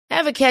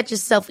Ever catch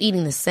yourself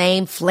eating the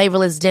same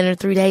flavorless dinner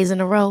 3 days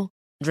in a row?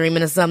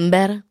 Dreaming of something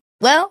better?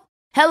 Well,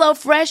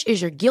 HelloFresh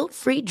is your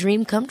guilt-free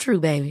dream come true,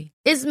 baby.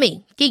 It's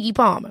me, Keke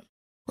Palmer.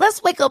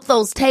 Let's wake up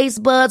those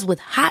taste buds with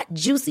hot,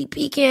 juicy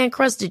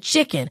pecan-crusted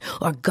chicken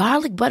or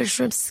garlic butter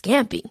shrimp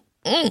scampi.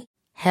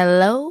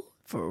 Hello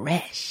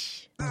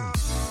Fresh.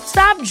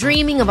 Stop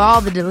dreaming of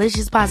all the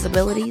delicious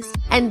possibilities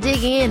and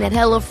dig in at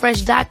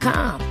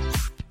HelloFresh.com.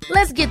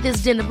 Let's get this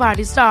dinner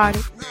party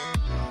started.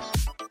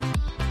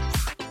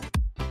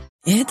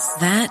 It's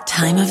that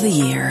time of the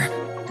year.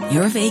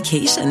 Your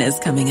vacation is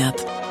coming up.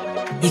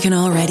 You can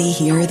already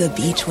hear the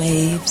beach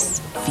waves,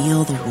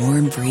 feel the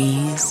warm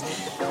breeze,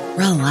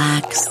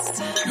 relax,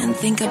 and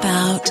think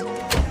about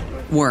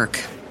work.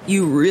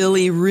 You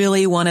really,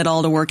 really want it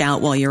all to work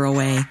out while you're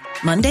away.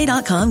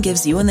 Monday.com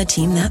gives you and the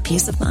team that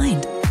peace of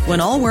mind.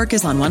 When all work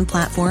is on one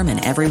platform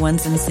and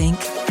everyone's in sync,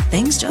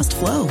 things just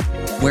flow.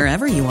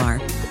 Wherever you are,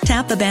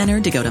 tap the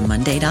banner to go to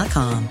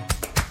Monday.com.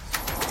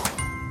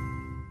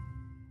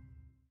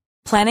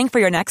 Planning for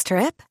your next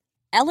trip?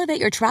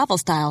 Elevate your travel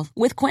style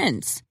with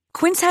Quince.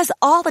 Quince has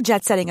all the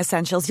jet-setting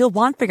essentials you'll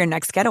want for your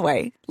next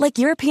getaway, like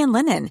European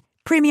linen,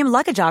 premium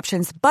luggage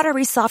options,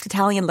 buttery soft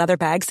Italian leather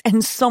bags,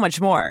 and so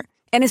much more.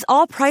 And is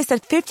all priced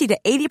at 50 to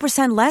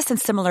 80% less than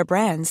similar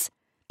brands.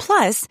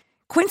 Plus,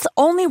 Quince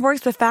only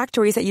works with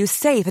factories that use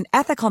safe and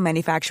ethical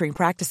manufacturing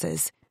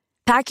practices.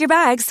 Pack your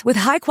bags with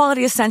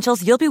high-quality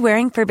essentials you'll be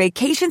wearing for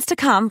vacations to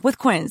come with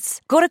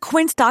Quince. Go to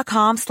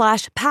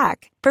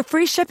quince.com/pack for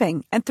free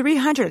shipping and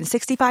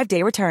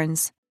 365-day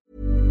returns.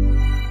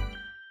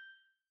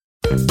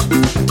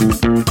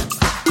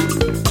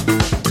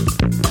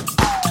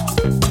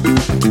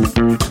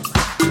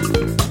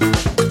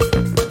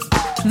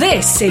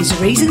 This is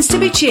Reasons to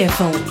be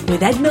Cheerful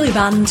with Ed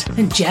Miliband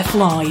and Jeff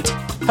Lloyd.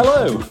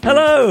 Hello.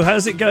 Hello,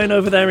 how's it going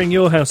over there in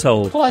your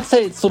household? Well, I'd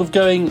say it's sort of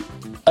going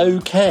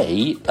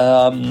okay.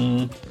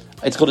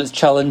 It's got its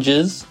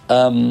challenges.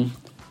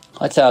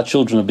 I'd say our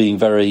children are being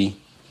very,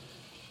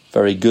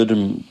 very good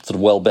and sort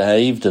of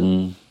well-behaved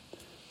and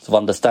sort of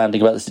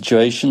understanding about the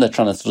situation. They're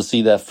trying to sort of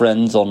see their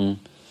friends on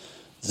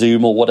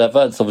Zoom or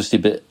whatever. It's obviously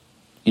a bit,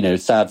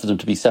 sad for them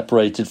to be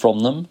separated from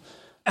them.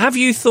 Have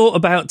you thought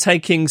about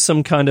taking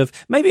some kind of,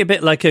 maybe a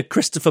bit like a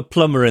Christopher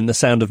Plummer in The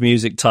Sound of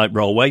Music type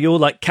role, where you're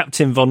like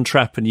Captain Von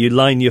Trapp and you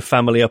line your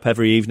family up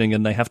every evening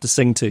and they have to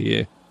sing to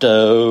you?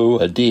 Doe,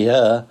 a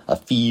deer, a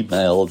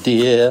female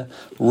deer,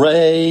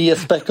 Ray, a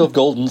speck of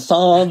golden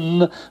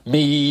sun,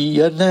 me,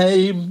 a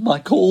name I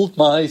called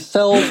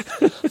myself,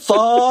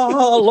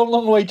 far, long,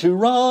 long way to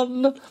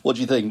run. What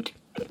do you think?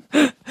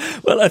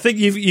 Well, I think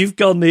you've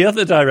gone the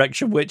other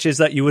direction, which is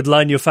that you would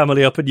line your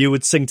family up and you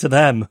would sing to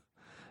them.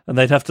 And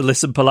they'd have to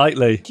listen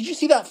politely. Did you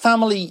see that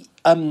family?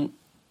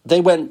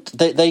 They kind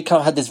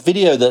of had this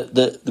video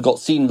that got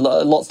seen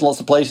lots and lots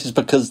of places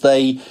because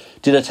they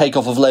did a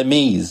takeoff of Les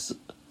Mis,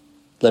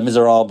 Les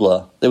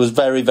Miserables. It was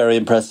very, very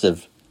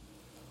impressive.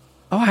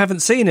 Oh, I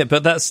haven't seen it,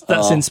 but that's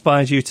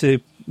inspired you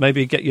to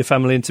maybe get your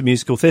family into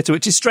musical theatre,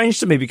 which is strange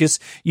to me because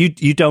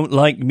you don't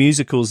like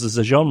musicals as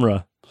a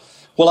genre.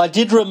 Well, I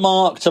did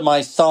remark to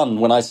my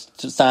son when I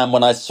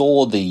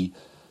saw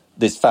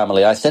this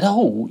family, I said,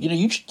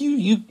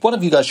 you one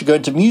of you guys should go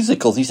into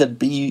musicals. He said,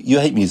 but you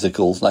hate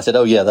musicals. And I said,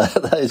 oh, yeah,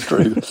 that is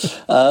true.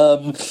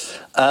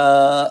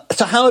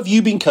 So how have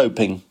you been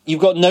coping? You've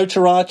got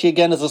notoriety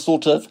again as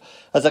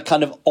a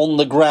kind of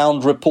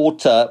on-the-ground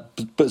reporter,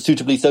 but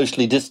suitably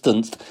socially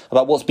distanced,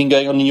 about what's been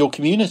going on in your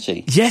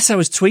community. Yes, I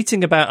was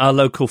tweeting about our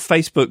local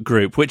Facebook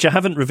group, which I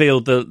haven't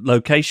revealed the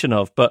location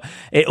of, but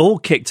it all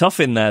kicked off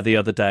in there the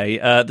other day.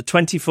 The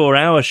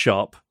 24-hour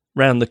shop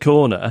round the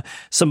corner,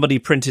 somebody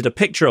printed a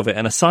picture of it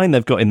and a sign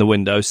they've got in the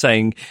window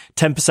saying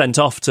 10%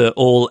 off to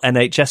all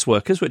NHS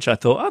workers, which I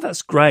thought, oh,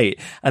 that's great.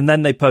 And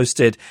then they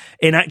posted,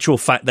 in actual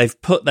fact, they've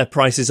put their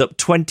prices up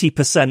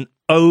 20%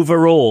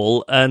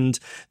 overall, and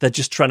they're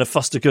just trying to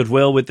foster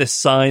goodwill with this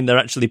sign. They're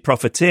actually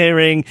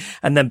profiteering.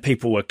 And then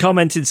people were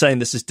commenting saying,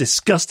 this is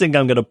disgusting.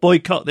 I'm going to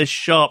boycott this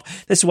shop.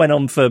 This went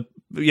on for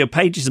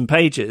pages and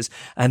pages.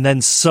 And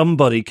then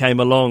somebody came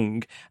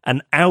along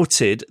and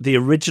outed the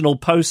original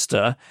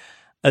poster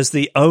as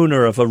the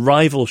owner of a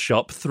rival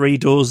shop 3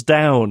 doors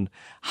down.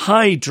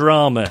 High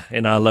drama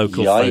in our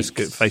local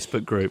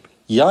Facebook group.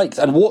 Yikes.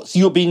 And what's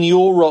been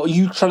your role? Are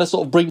you trying to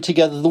sort of bring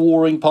together the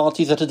warring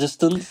parties at a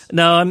distance?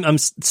 No, I'm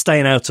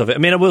staying out of it. I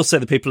mean, I will say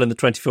the people in the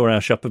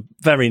 24-hour shop are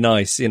very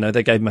nice.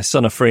 They gave my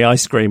son a free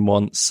ice cream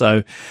once.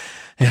 So,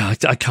 yeah,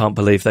 I can't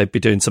believe they'd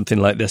be doing something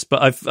like this.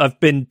 But I've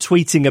been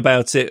tweeting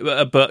about it,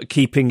 but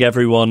keeping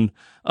everyone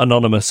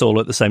anonymous all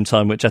at the same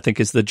time, which I think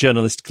is the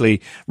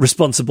journalistically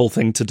responsible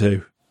thing to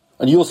do.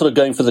 And you're sort of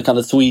going for the kind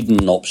of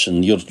Sweden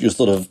option. You're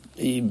sort of,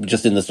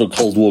 just in the sort of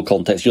Cold War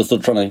context, you're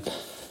trying to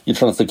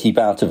sort of keep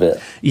out of it.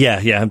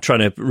 Yeah, I'm trying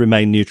to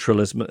remain neutral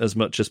as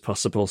much as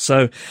possible.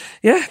 So,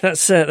 yeah,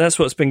 that's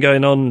what's been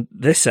going on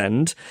this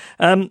end.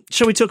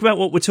 Shall we talk about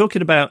what we're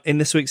talking about in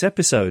this week's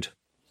episode?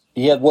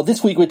 Yeah, well,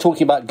 this week we're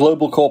talking about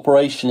global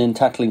cooperation in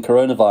tackling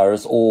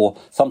coronavirus, or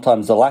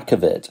sometimes the lack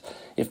of it.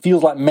 It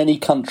feels like many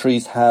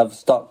countries have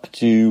stuck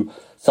to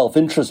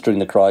self-interest during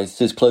the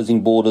crisis,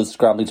 closing borders,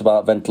 scrambling to buy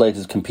out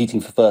ventilators, competing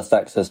for first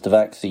access to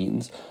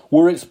vaccines.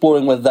 We're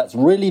exploring whether that's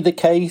really the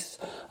case,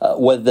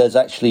 whether there's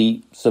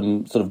actually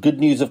some sort of good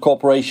news of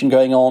cooperation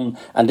going on,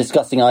 and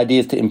discussing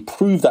ideas to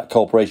improve that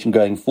cooperation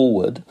going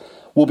forward.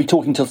 We'll be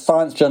talking to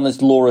science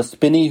journalist Laura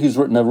Spinney, who's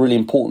written a really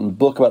important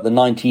book about the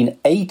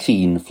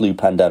 1918 flu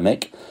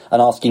pandemic,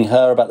 and asking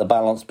her about the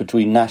balance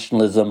between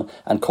nationalism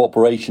and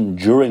cooperation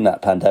during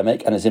that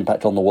pandemic and its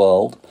impact on the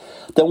world.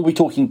 Then we'll be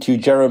talking to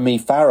Jeremy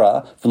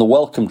Farrar from the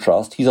Wellcome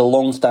Trust. He's a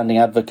long-standing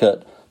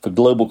advocate for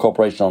global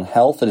cooperation on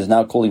health and is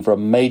now calling for a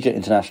major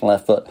international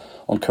effort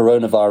on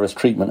coronavirus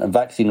treatment and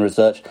vaccine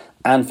research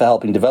and for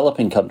helping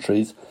developing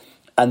countries.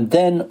 And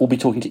then we'll be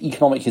talking to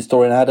economic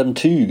historian Adam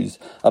Tooze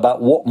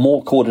about what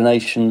more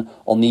coordination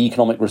on the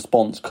economic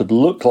response could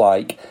look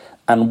like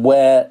and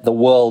where the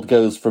world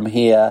goes from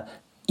here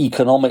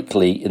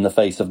economically in the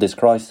face of this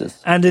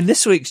crisis. And in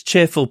this week's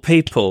Cheerful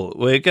People,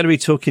 we're going to be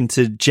talking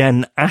to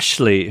Jen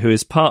Ashley, who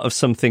is part of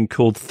something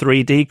called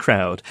 3D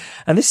Crowd.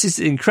 And this is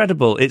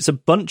incredible. It's a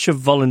bunch of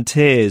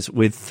volunteers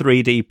with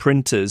 3D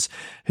printers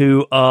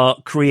who are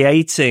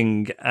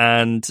creating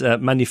and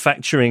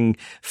manufacturing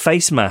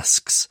face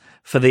masks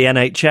for the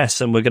NHS,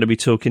 and we're going to be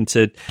talking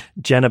to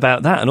Jen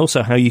about that and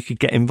also how you could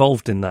get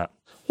involved in that.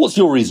 What's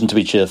your reason to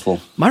be cheerful?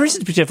 My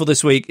reason to be cheerful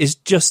this week is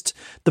just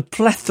the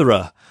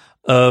plethora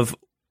of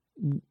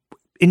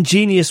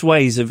ingenious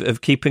ways of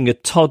keeping a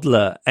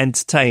toddler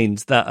entertained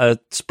that are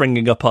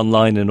springing up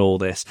online in all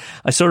this.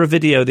 I saw a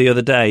video the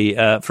other day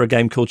for a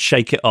game called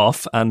Shake It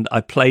Off, and I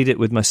played it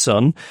with my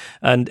son,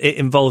 and it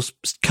involves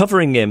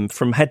covering him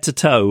from head to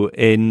toe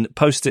in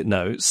Post-it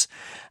notes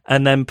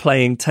and then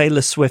playing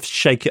Taylor Swift's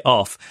Shake It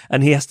Off,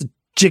 and he has to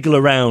jiggle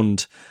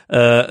around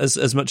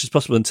as much as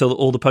possible until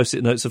all the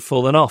Post-it notes have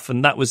fallen off.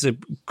 And that was a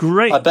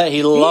great... I bet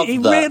he loved that. He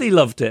really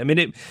loved it. I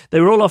mean,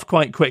 they were all off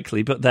quite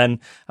quickly, but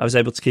then I was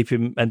able to keep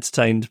him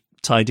entertained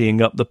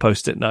tidying up the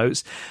Post-it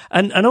notes.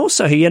 And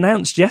also he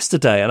announced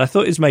yesterday, and I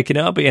thought he was making it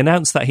up, but he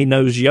announced that he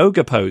knows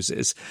yoga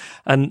poses.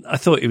 And I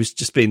thought he was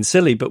just being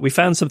silly, but we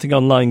found something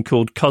online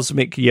called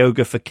Cosmic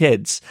Yoga for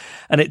Kids.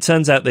 And it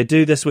turns out they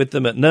do this with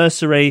them at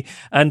nursery,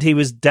 and he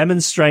was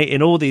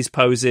demonstrating all these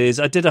poses.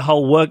 I did a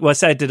whole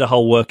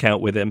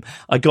workout with him.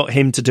 I got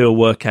him to do a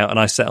workout, and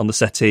I sat on the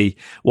settee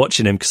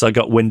watching him because I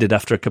got winded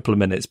after a couple of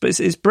minutes. But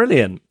it's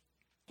brilliant.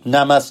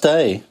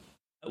 Namaste.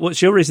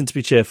 What's your reason to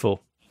be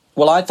cheerful?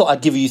 Well, I thought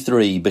I'd give you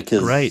three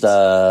because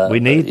we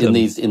need them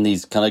in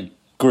these kind of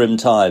grim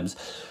times.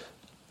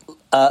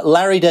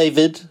 Larry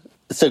David.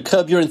 So,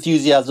 Curb Your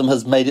Enthusiasm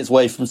has made its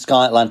way from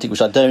Sky Atlantic,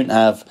 which I don't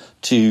have,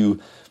 to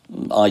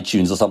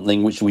iTunes or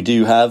something, which we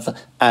do have.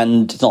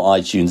 And it's not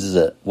iTunes, is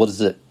it? What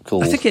is it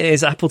called? I think it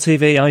is Apple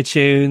TV,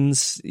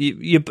 iTunes.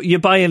 You're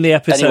buying the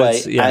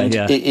episodes.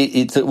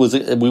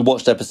 Anyway, we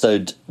watched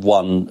episode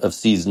 1 of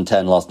season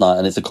 10 last night,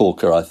 and it's a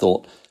corker, I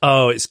thought.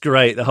 Oh, it's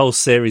great. The whole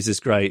series is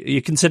great. Are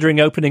you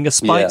considering opening a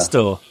Spite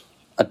store?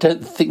 I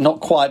don't think, not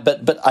quite,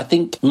 but I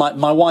think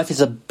my wife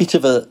is a bit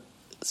of a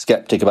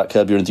sceptic about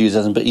Curb Your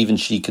Enthusiasm, but even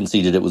she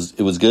conceded it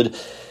was good.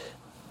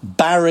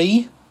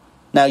 Barry.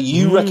 Now,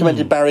 you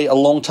recommended Barry a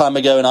long time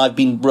ago, and I've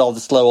been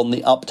rather slow on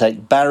the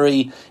uptake.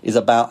 Barry is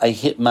about a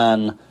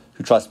hitman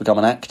who tries to become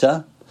an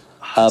actor.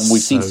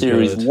 We've seen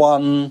series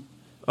 1.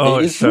 Oh,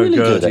 it's so really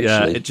good, actually.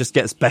 Yeah, it just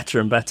gets better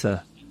and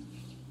better.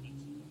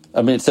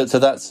 I mean, so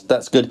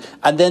that's good.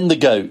 And then the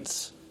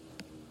goats.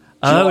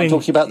 Do you know what I'm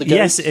talking about, the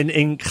goats? Yes, in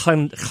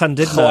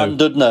Llandudno.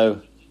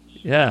 Llandudno.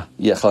 Yeah.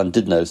 Yeah,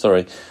 Llandudno,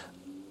 sorry.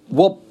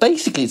 Well,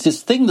 basically, it's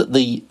this thing that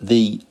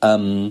the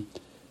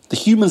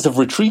humans have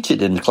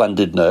retreated in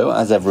Llandudno,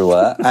 as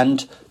everywhere,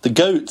 and the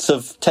goats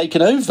have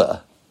taken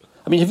over.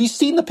 I mean, have you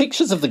seen the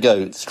pictures of the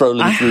goats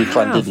strolling through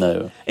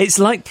Llandudno? It's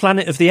like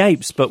Planet of the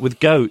Apes, but with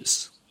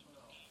goats.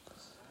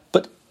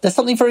 But there's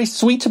something very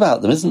sweet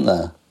about them, isn't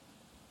there?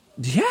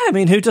 Yeah, I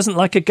mean, who doesn't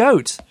like a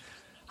goat?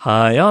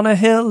 High on a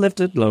hill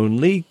lived a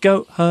lonely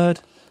goat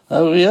herd.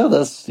 Oh, yeah,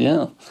 that's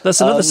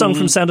another song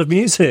from Sound of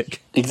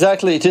Music.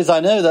 Exactly, it is,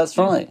 I know, that's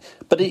right.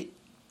 But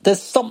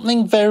there's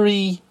something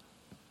very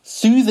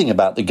soothing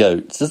about the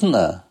goats, isn't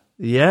there?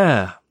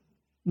 Yeah.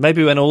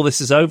 Maybe when all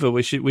this is over,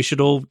 we should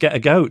all get a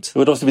goat. It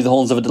would also be the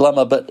horns of a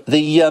dilemma, but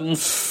the...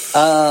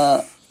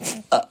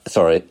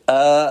 sorry.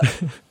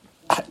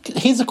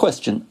 Here's a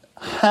question.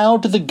 How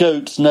do the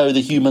goats know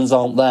the humans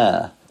aren't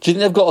there? Do you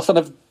think they've got a sort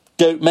of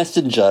goat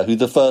messenger who's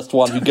the first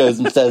one who goes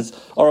and says,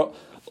 all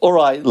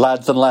right,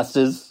 lads and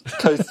lasses,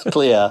 coast's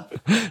clear.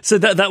 So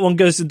that one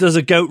goes and does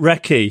a goat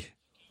recce.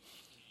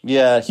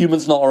 Yeah,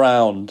 humans not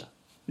around.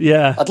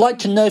 Yeah. I'd like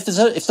to know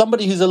if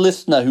somebody who's a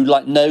listener who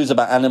knows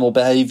about animal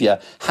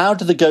behaviour, how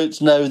do the goats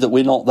know that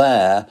we're not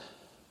there?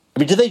 I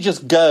mean, do they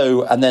just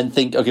go and then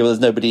think, okay, well, there's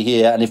nobody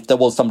here, and if there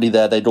was somebody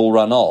there, they'd all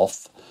run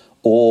off?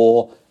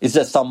 Or is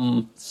there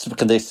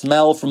can they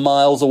smell from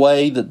miles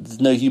away that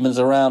there's no humans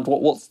around?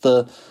 What's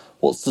the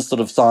What's the sort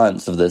of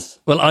science of this?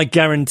 Well, I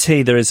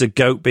guarantee there is a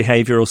goat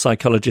behavioural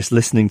psychologist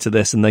listening to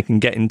this, and they can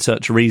get in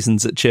touch,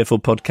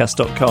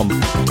 reasons@cheerfulpodcast.com.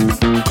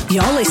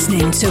 You're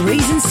listening to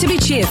Reasons to be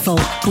Cheerful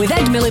with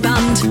Ed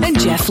Miliband and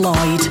Jeff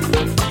Lloyd.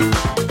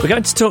 We're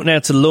going to talk now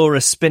to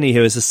Laura Spinney,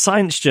 who is a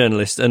science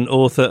journalist and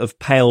author of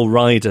Pale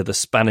Rider, the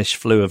Spanish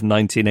flu of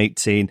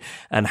 1918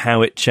 and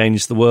how it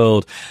changed the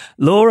world.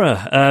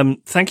 Laura,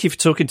 thank you for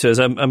talking to us.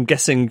 I'm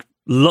guessing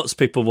lots of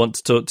people want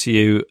to talk to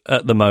you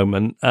at the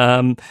moment.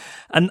 And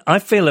I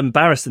feel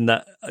embarrassed in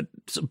that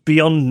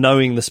beyond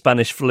knowing the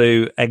Spanish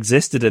flu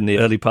existed in the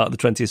early part of the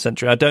 20th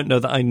century, I don't know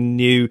that I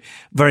knew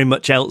very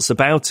much else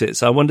about it.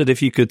 So I wondered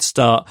if you could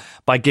start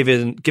by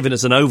giving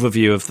us an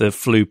overview of the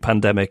flu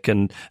pandemic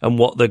and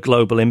what the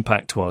global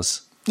impact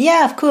was.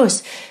 Yeah, of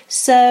course.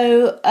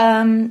 So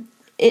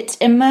it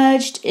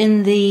emerged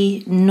in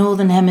the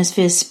Northern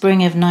Hemisphere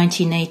spring of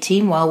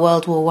 1918 while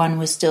World War I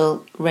was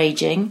still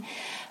raging.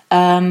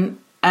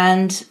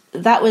 And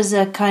that was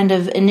a kind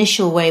of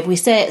initial wave. We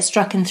say it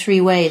struck in three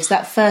waves.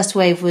 That first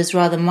wave was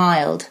rather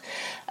mild.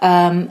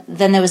 Then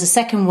there was a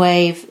second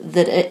wave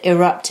that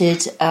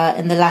erupted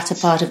in the latter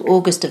part of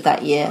August of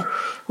that year,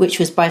 which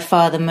was by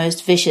far the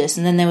most vicious.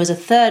 And then there was a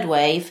third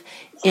wave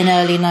in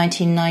early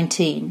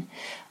 1919.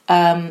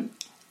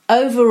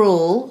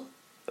 Overall,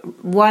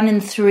 1 in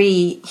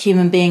 3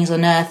 human beings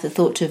on Earth are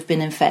thought to have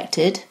been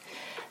infected,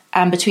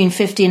 and between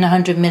 50 and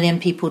 100 million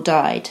people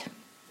died.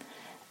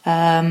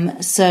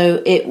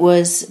 So it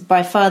was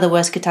by far the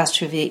worst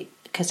catastrophe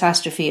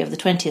of the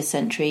 20th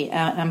century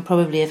and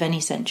probably of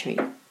any century.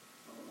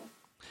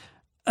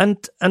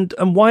 And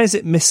why is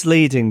it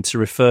misleading to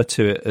refer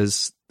to it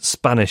as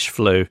Spanish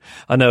flu?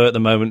 I know at the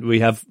moment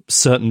we have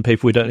certain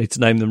people, we don't need to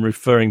name them,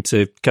 referring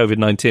to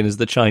COVID-19 as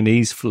the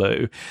Chinese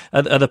flu.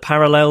 Are there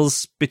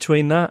parallels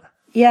between that?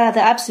 Yeah,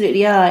 there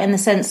absolutely are, in the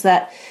sense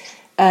that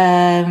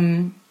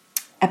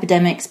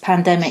epidemics,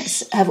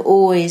 pandemics have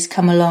always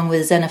come along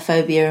with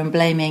xenophobia and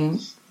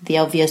blaming the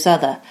obvious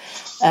other.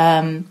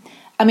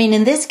 I mean,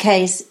 in this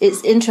case,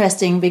 it's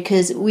interesting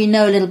because we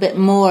know a little bit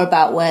more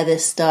about where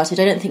this started.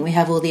 I don't think we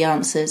have all the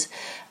answers,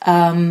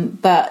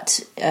 but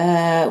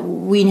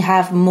we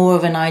have more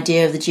of an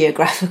idea of the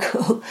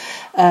geographical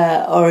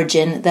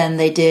origin than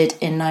they did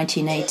in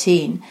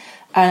 1918.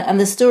 And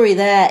the story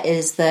there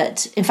is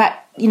that, in fact,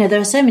 you know,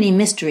 there are so many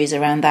mysteries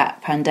around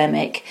that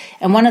pandemic.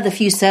 And one of the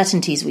few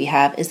certainties we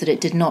have is that it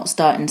did not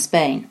start in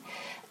Spain.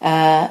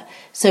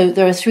 So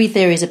there are 3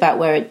 theories about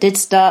where it did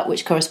start,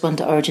 which correspond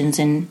to origins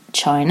in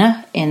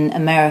China, in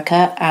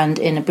America, and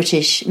in a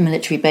British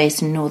military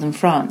base in northern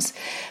France.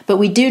 But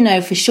we do know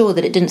for sure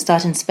that it didn't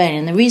start in Spain.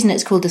 And the reason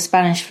it's called the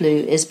Spanish flu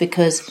is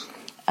because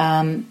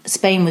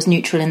Spain was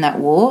neutral in that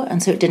war,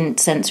 and so it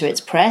didn't censor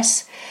its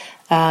press.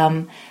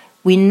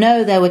 We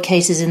know there were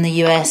cases in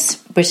the US,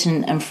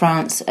 Britain and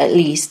France, at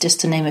least, just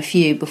to name a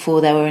few, before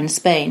there were in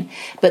Spain.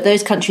 But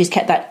those countries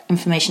kept that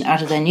information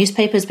out of their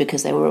newspapers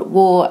because they were at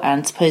war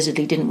and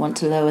supposedly didn't want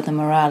to lower the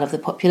morale of the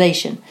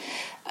population.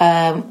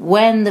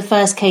 When the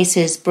first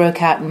cases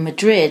broke out in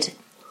Madrid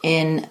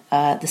in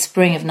the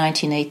spring of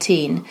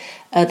 1918,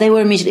 they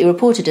were immediately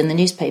reported in the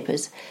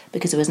newspapers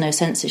because there was no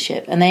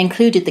censorship. And they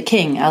included the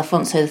king,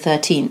 Alfonso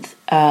XIII,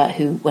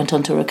 who went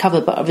on to recover,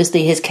 but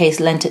obviously his case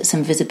lent it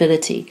some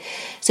visibility.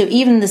 So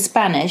even the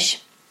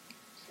Spanish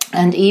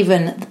and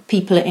even the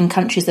people in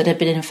countries that had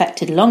been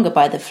infected longer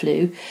by the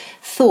flu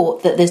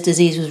thought that this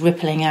disease was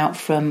rippling out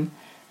from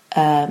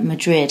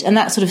Madrid. And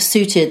that sort of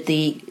suited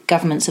the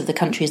governments of the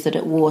countries that are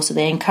at war, so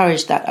they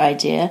encouraged that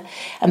idea.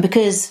 And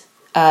because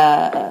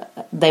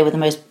they were the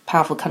most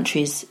powerful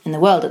countries in the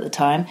world at the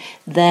time,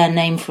 their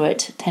name for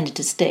it tended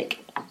to stick.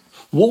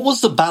 What was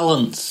the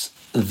balance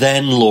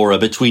then, Laura,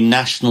 between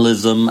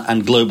nationalism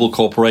and global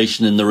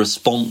cooperation in the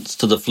response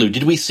to the flu?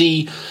 Did we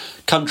see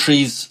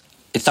countries,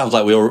 it sounds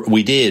like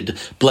we did,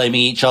 blaming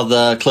each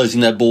other,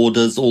 closing their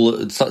borders,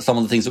 some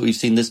of the things that we've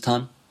seen this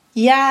time?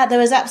 Yeah, there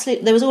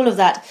was all of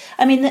that.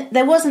 I mean,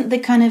 there wasn't the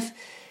kind of,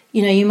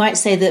 you know, you might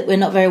say that we're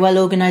not very well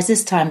organised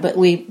this time, but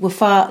we were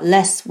far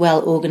less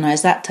well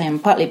organised that time,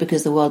 partly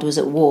because the world was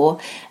at war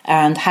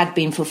and had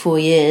been for 4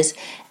 years,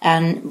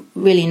 and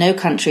really no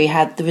country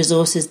had the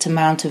resources to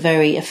mount a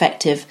very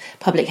effective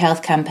public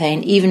health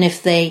campaign, even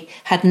if they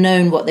had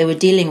known what they were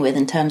dealing with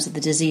in terms of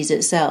the disease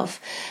itself.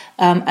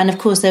 And of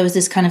course, there was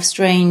this kind of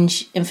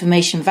strange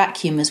information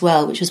vacuum as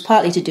well, which was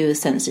partly to do with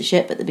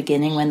censorship at the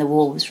beginning when the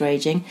war was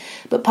raging,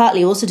 but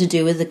partly also to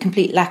do with the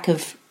complete lack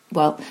of,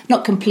 well,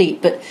 not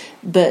complete, but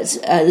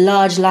a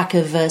large lack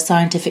of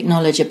scientific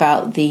knowledge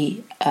about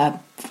the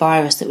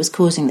virus that was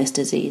causing this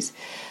disease.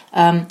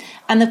 And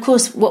of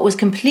course, what was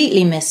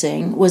completely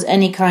missing was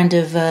any kind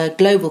of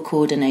global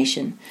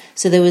coordination.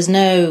 So there was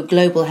no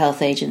global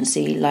health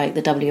agency like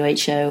the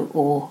WHO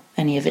or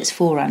any of its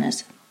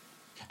forerunners.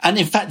 And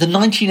in fact, the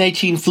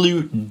 1918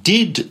 flu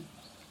did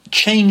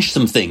change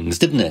some things,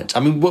 didn't it?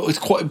 I mean,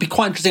 it'd be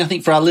quite interesting, I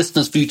think, for our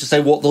listeners, for you to say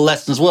what the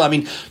lessons were. I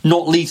mean,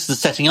 not least the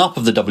setting up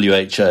of the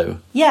WHO.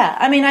 Yeah,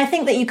 I mean, I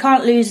think that you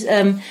can't lose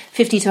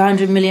 50 to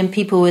 100 million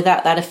people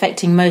without that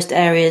affecting most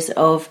areas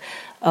of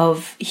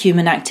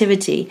human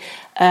activity.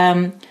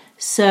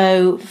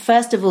 So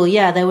first of all,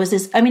 there was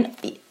this, I mean,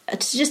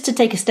 just to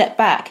take a step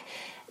back,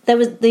 there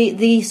was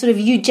the sort of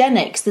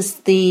eugenics,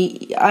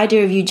 the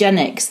idea of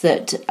eugenics,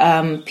 that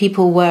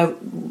people were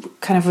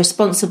kind of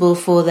responsible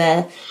for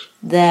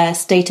their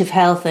state of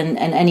health and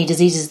any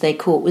diseases they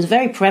caught, was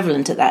very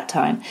prevalent at that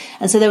time.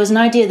 And so there was an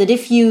idea that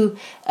if you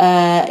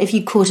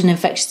caught an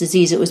infectious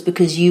disease, it was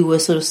because you were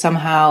sort of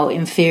somehow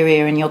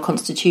inferior in your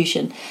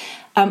constitution.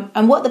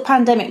 And what the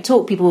pandemic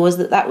taught people was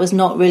that was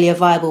not really a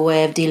viable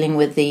way of dealing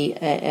with the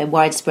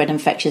widespread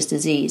infectious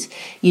disease.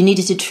 You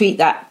needed to treat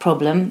that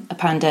problem, a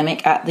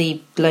pandemic, at the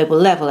global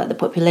level, at the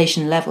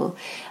population level.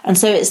 And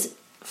so it's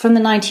from the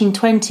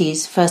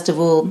 1920s, first of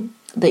all,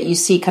 that you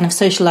see kind of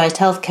socialised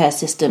healthcare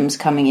systems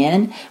coming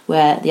in,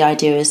 where the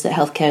idea is that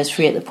healthcare is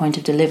free at the point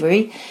of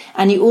delivery.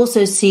 And you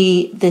also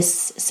see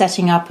this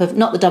setting up of,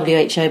 not the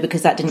WHO,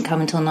 because that didn't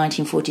come until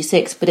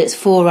 1946, but its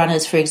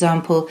forerunners, for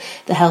example,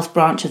 the health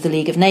branch of the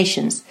League of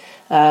Nations,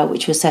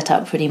 which was set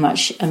up pretty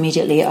much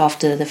immediately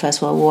after the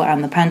First World War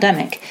and the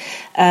pandemic.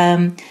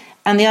 And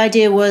the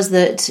idea was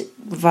that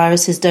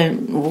viruses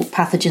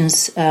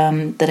pathogens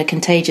that are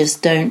contagious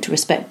don't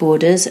respect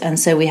borders, and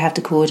so we have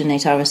to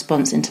coordinate our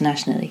response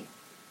internationally.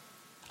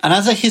 And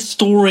as a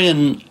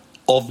historian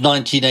of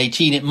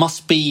 1918, it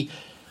must be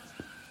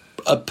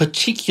a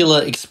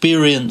particular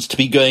experience to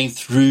be going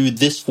through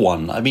this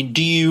one. I mean,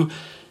 do you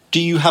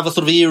have a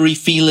sort of eerie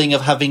feeling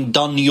of having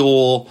done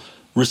your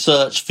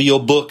research for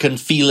your book and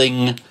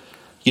feeling,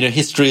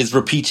 history is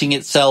repeating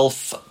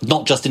itself,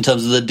 not just in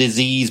terms of the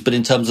disease, but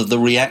in terms of the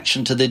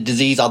reaction to the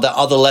disease? Are there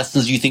other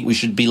lessons you think we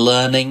should be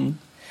learning?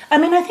 I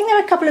mean, I think there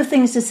are a couple of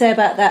things to say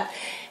about that.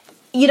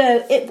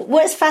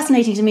 What's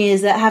fascinating to me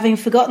is that having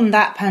forgotten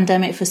that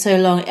pandemic for so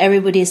long,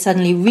 everybody is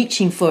suddenly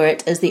reaching for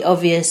it as the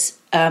obvious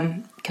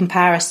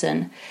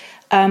comparison.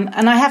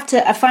 And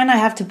I find I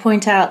have to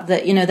point out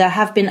that, there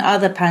have been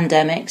other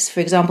pandemics.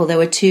 For example, there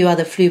were 2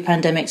 other flu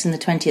pandemics in the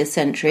 20th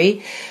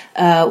century.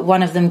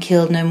 One of them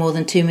killed no more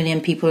than 2 million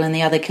people, and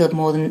the other killed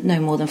no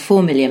more than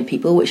 4 million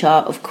people, which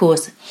are, of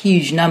course,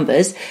 huge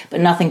numbers,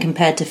 but nothing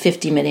compared to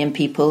 50 million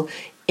people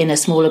in a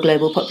smaller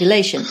global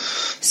population.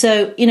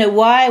 So,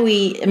 why are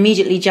we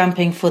immediately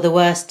jumping for the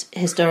worst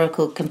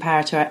historical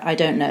comparator? I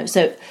don't know.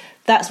 So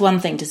that's one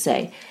thing to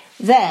say.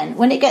 Then,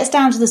 when it gets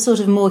down to the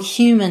sort of more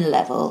human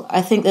level,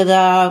 I think that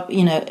there are,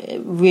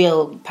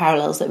 real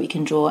parallels that we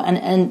can draw.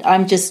 And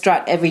I'm just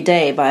struck every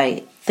day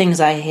by things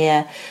I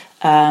hear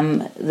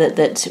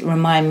that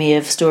remind me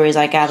of stories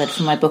I gathered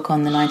from my book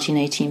on the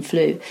 1918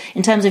 flu.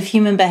 In terms of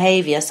human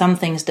behaviour, some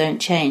things don't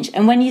change.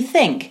 And when you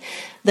think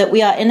that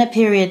we are in a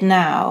period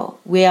now,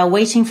 we are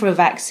waiting for a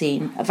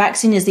vaccine. A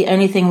vaccine is the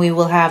only thing we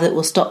will have that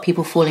will stop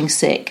people falling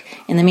sick.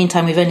 In the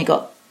meantime, we've only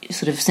got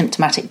sort of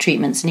symptomatic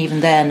treatments, and even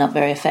they're not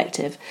very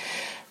effective.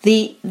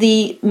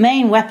 The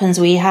main weapons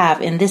we have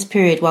in this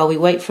period while we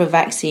wait for a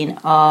vaccine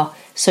are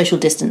social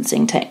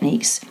distancing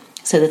techniques.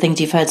 So the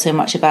things you've heard so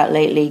much about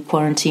lately,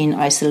 quarantine,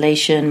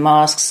 isolation,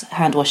 masks,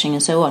 hand washing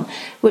and so on,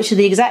 which are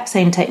the exact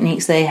same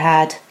techniques they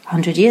had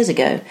 100 years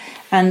ago.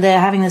 And they're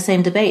having the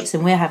same debates,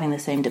 and we're having the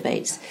same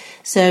debates.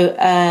 So,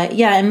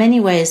 in many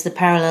ways, the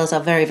parallels are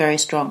very, very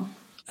strong.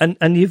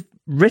 And you've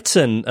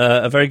written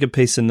a very good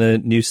piece in the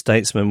New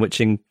Statesman,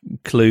 which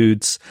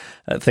includes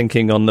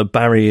thinking on the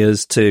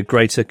barriers to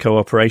greater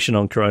cooperation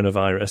on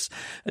coronavirus.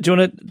 Do you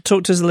want to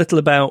talk to us a little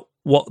about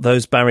what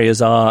those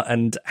barriers are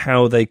and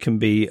how they can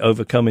be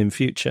overcome in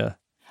future?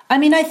 I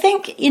mean, I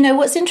think,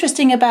 what's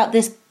interesting about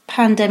this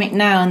pandemic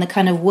now and the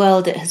kind of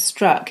world it has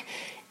struck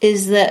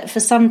is that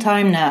for some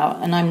time now,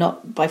 and I'm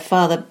not by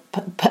far the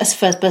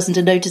first person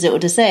to notice it or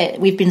to say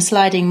it, we've been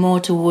sliding more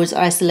towards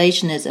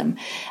isolationism.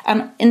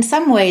 And in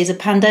some ways, a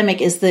pandemic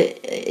is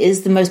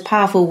the most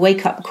powerful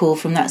wake-up call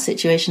from that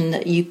situation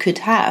that you could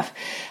have,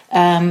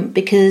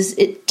 because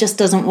it just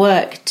doesn't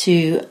work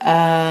to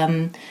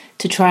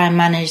try and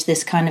manage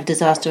this kind of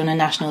disaster on a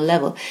national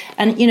level.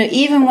 And,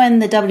 even when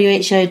the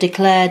WHO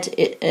declared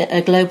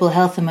a global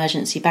health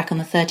emergency back on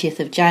the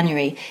 30th of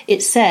January,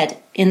 it said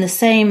in the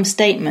same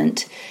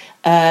statement,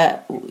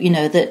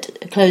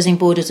 that closing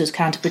borders was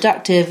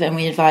counterproductive, and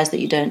we advise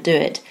that you don't do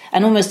it.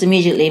 And almost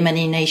immediately,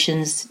 many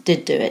nations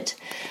did do it.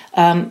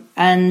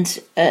 And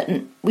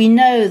we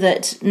know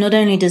that not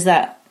only does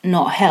that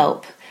not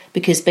help,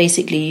 because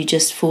basically you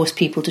just force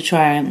people to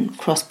try and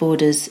cross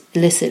borders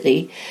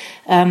illicitly,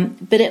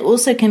 but it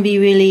also can be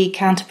really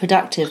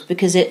counterproductive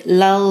because it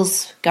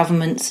lulls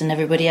governments and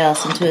everybody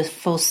else into a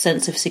false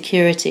sense of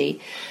security,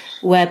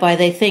 whereby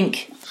they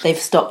think they've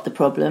stopped the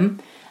problem,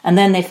 and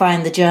then they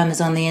find the germ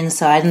is on the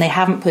inside and they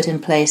haven't put in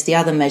place the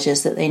other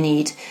measures that they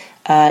need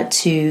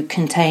to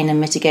contain and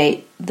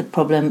mitigate the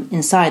problem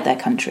inside their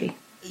country.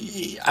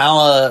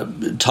 Our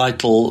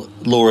title,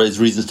 Laura, is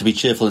Reasons to be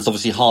Cheerful. It's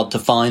obviously hard to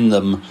find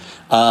them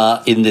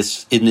in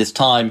this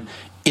time.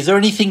 Is there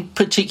anything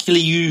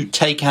particularly you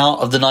take out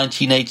of the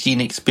 1918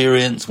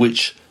 experience?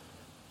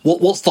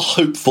 What's the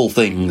hopeful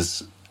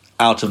things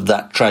out of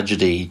that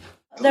tragedy?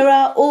 There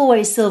are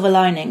always silver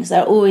linings.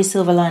 And there's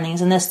silver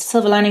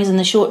linings in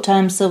the short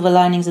term, silver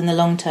linings in the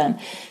long term.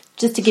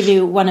 Just to give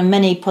you one of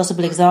many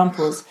possible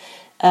examples,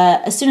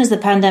 as soon as the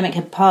pandemic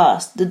had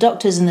passed, the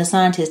doctors and the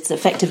scientists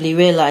effectively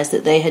realised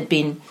that they had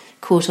been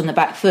caught on the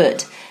back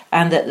foot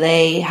and that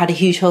they had a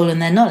huge hole in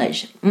their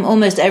knowledge.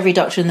 Almost every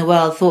doctor in the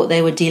world thought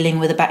they were dealing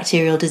with a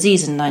bacterial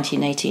disease in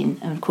 1918.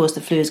 And of course,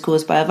 the flu is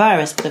caused by a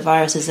virus, but a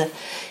virus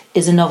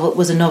was a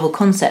novel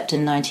concept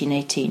in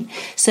 1918.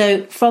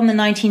 So from the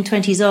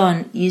 1920s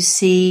on, you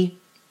see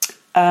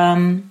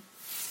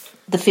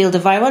the field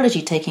of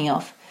virology taking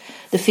off.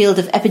 The field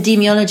of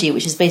epidemiology,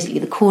 which is basically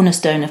the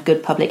cornerstone of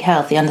good public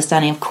health, the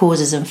understanding of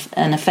causes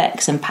and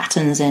effects and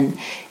patterns in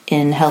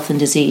health and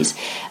disease,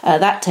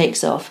 that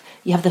takes off.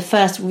 You have the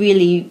first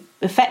really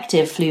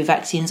effective flu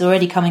vaccines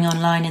already coming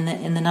online in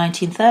the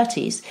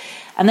 1930s.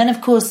 And then,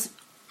 of course,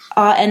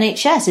 our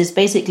NHS is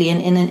basically an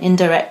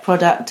indirect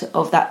product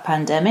of that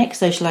pandemic,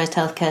 socialised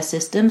healthcare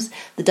systems.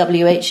 The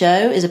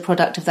WHO is a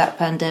product of that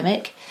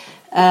pandemic.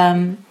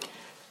 We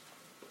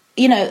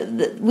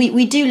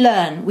do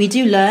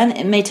learn.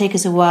 It may take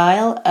us a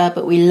while,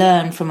 but we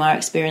learn from our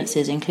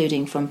experiences,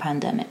 including from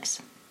pandemics.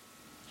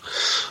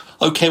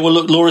 Okay, well,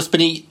 look, Laura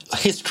Spinney,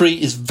 history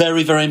is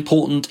very, very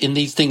important in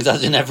these things,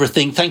 as in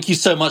everything. Thank you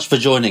so much for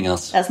joining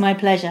us. That's my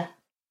pleasure.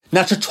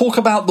 Now, to talk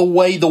about the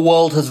way the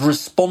world has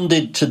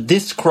responded to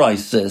this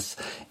crisis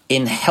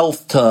in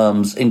health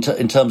terms, in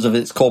terms of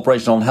its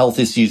cooperation on health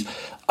issues,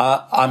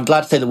 I'm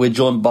glad to say that we're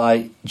joined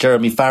by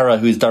Jeremy Farrar,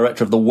 who is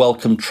director of the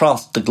Wellcome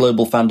Trust, the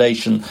global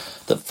foundation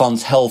that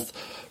funds health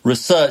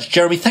research.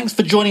 Jeremy, thanks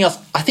for joining us.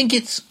 I think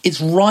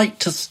it's right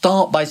to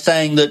start by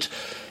saying that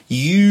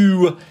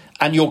you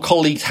and your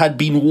colleagues had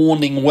been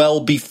warning well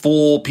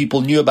before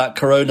people knew about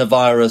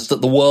coronavirus that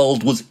the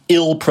world was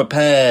ill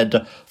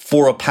prepared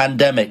for a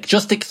pandemic.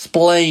 Just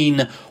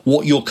explain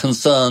what your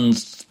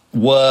concerns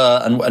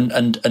were and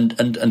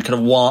kind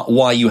of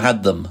why you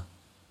had them.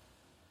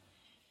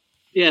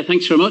 Yeah,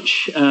 thanks very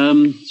much.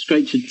 It's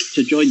great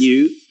to join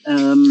you.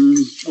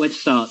 Where to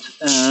start?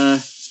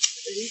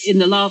 In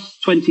the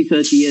last 20,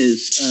 30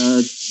 years,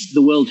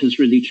 the world has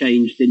really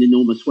changed in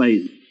enormous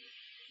ways.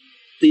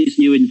 These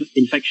new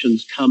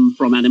infections come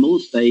from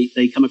animals. They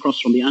come across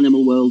from the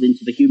animal world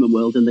into the human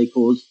world, and they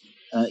cause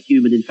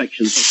human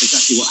infections. That's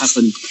exactly what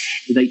happened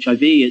with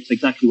HIV. It's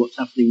exactly what's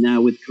happening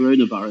now with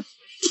coronavirus.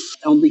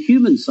 On the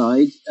human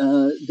side,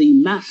 the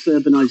mass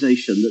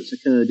urbanization that's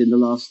occurred in the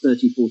last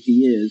 30, 40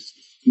 years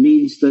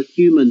means that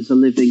humans are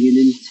living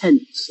in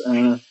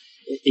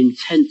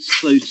intense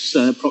close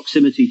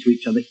proximity to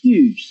each other,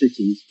 huge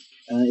cities.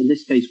 In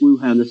this case,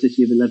 Wuhan, a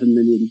city of 11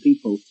 million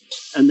people.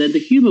 And then the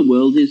human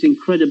world is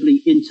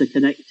incredibly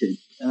interconnected.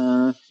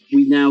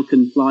 We now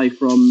can fly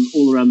from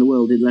all around the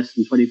world in less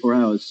than 24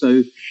 hours.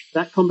 So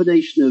that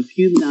combination of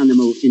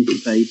human-animal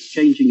interface,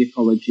 changing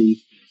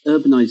ecology,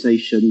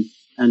 urbanization,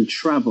 and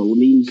travel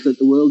means that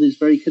the world is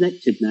very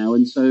connected now.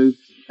 And so,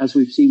 as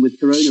we've seen with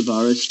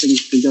coronavirus,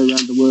 things can go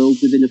around the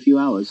world within a few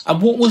hours. And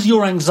what was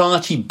your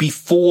anxiety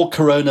before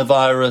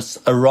coronavirus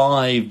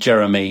arrived,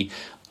 Jeremy,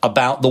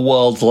 about the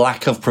world's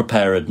lack of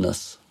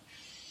preparedness?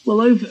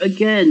 Well,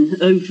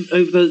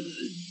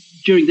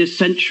 during this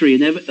century,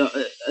 and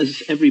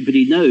as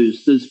everybody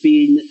knows, there's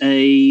been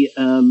a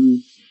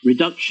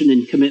reduction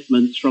in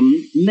commitments from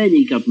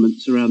many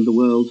governments around the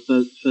world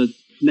for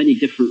many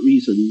different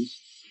reasons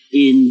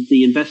in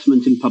the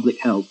investment in public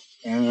health.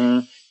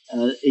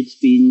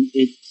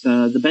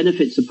 The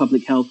benefits of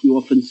public health you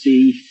often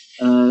see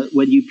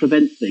when you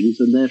prevent things,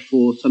 and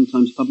therefore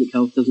sometimes public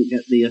health doesn't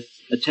get the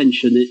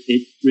attention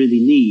it really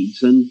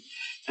needs.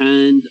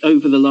 And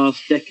over the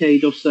last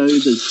decade or so,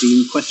 there's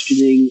been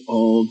questioning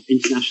of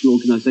international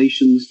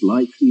organizations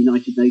like the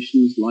United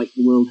Nations, like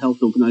the World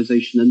Health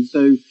Organization. And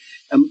so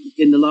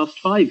in the last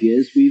 5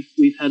 years,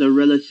 we've had a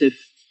relative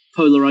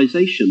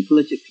polarization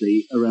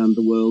politically around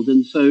the world.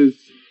 And so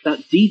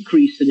that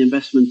decrease in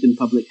investment in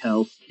public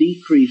health,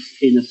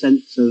 decrease in a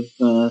sense of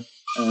a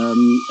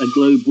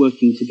globe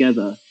working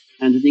together,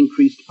 and an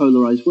increased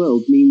polarized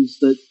world means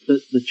that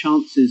the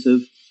chances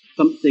of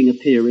something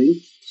appearing,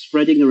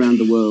 spreading around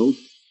the world,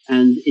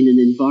 and in an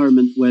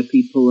environment where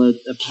people are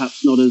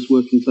perhaps not as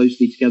working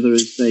closely together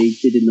as they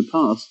did in the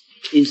past,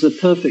 is the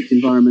perfect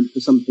environment for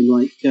something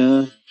like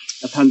a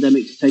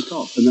pandemic to take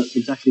off. And that's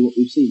exactly what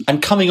we've seen.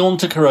 And coming on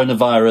to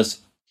coronavirus,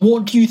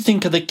 what do you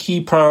think are the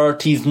key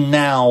priorities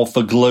now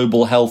for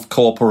global health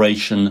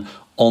cooperation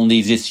on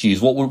these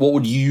issues? What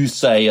would you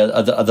say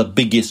are the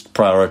biggest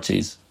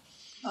priorities?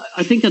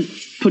 I think I'd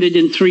put it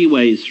in three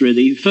ways,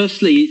 really.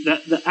 Firstly,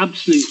 that the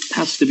absolute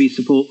has to be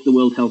support for the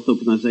World Health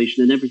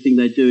Organization and everything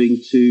they're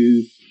doing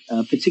to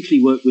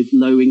particularly work with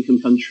low-income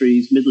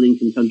countries,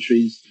 middle-income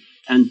countries,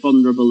 and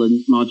vulnerable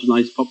and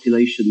marginalized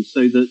populations,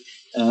 so that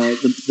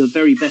the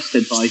very best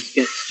advice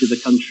gets to the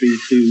countries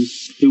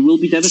who will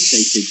be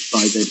devastated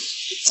by this.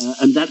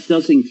 And that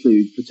does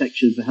include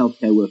protection for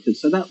healthcare workers.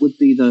 So that would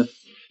be the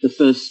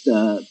first,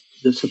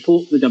 the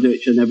support for the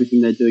WHO and everything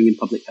they're doing in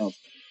public health.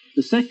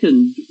 The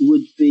second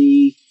would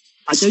be,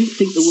 I don't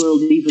think the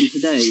world even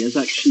today has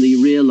actually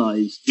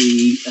realized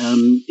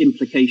the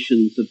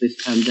implications of this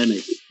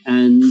pandemic.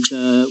 And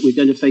we're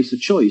going to face a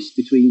choice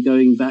between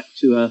going back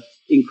to a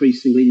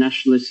increasingly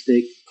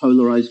nationalistic,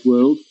 polarized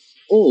world,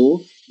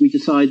 or we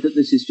decide that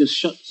this is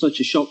just such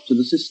a shock to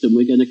the system,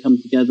 we're going to come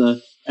together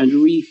and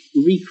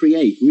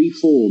recreate,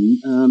 reform,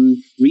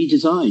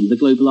 redesign the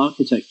global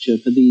architecture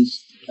for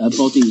these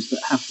bodies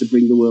that have to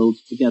bring the world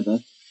together.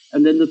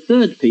 And then the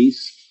third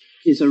piece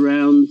is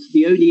around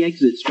the only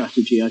exit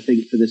strategy, I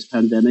think, for this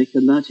pandemic,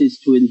 and that is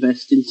to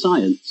invest in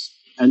science,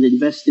 and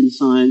invest in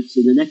science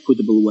in an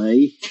equitable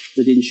way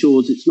that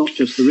ensures it's not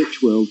just the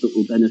rich world that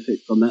will benefit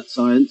from that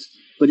science,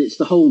 but it's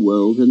the whole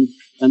world.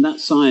 And that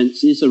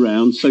science is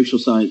around social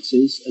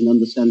sciences and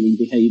understanding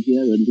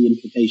behavior and the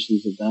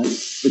implications of that.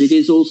 But it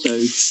is also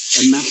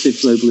a massive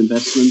global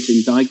investment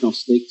in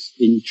diagnostics,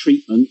 in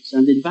treatments,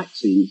 and in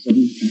vaccines.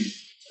 And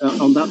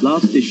on that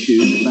last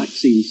issue,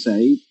 vaccines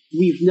say,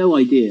 we've no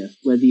idea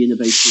where the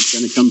innovation is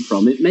going to come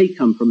from. It may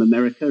come from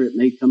America, it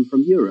may come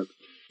from Europe,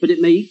 but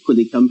it may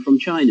equally come from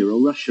China or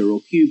Russia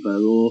or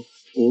Cuba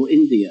or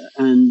India.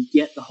 And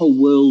yet the whole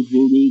world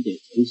will need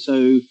it. And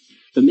so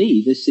for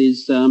me, this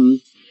is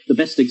the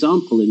best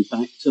example, in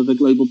fact, of a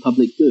global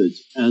public good.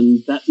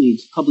 And that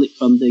needs public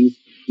funding.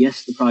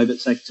 Yes, the private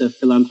sector,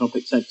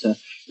 philanthropic sector,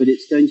 but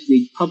it's going to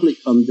need public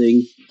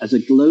funding as a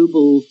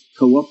global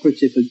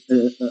cooperative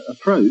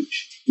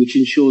approach, which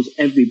ensures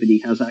everybody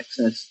has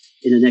access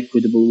in an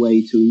equitable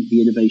way to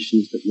the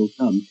innovations that will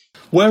come.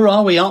 Where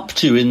are we up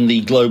to in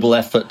the global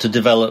effort to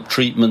develop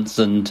treatments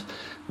and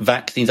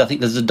vaccines? I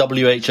think there's a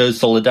WHO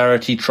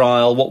Solidarity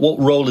trial. What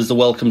role is the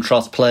Wellcome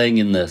Trust playing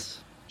in this?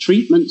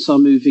 Treatments are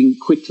moving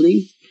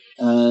quickly.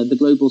 The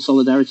Global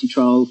Solidarity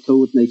Trial,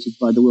 coordinated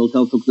by the World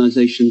Health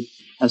Organization,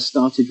 has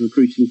started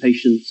recruiting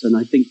patients, and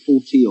I think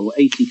 40 or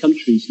 80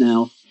 countries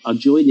now are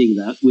joining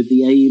that with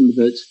the aim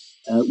that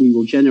we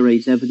will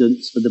generate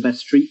evidence for the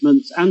best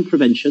treatments and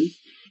prevention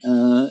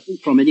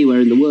from anywhere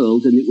in the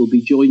world, and it will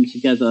be joined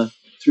together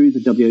through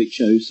the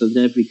WHO so that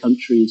every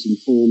country is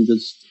informed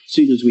as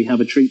soon as we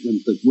have a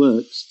treatment that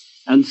works.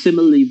 And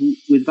similarly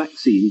with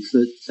vaccines,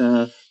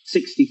 that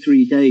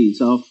 63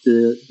 days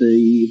after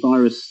the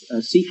virus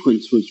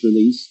sequence was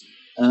released,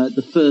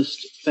 the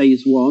first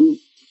phase 1,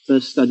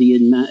 first study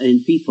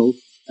in people,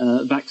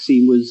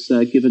 vaccine was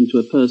given to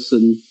a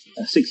person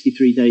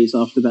 63 days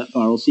after that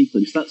viral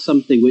sequence. That's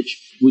something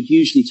which would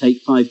usually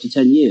take 5 to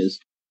 10 years.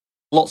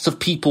 Lots of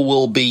people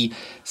will be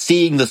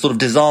seeing the sort of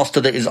disaster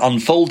that is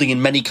unfolding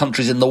in many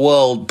countries in the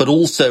world, but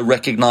also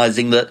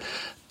recognizing that,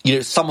 you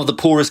know, some of the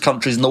poorest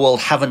countries in the world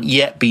haven't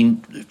yet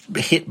been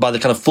hit by the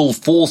kind of full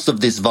force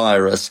of this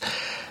virus.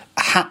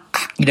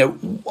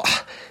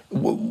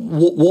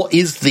 What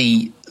is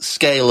the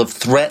scale of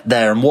threat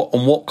there, and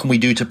what can we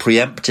do to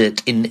preempt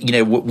it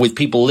with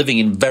people living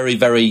in very,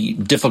 very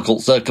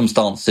difficult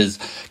circumstances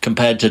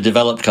compared to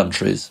developed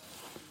countries?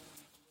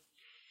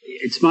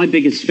 It's my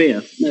biggest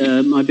fear.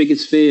 My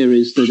biggest fear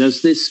is that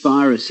as this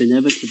virus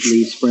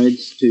inevitably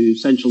spreads to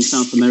Central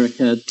South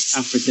America,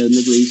 Africa,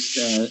 Middle East,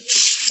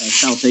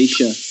 South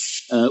Asia,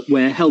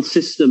 where health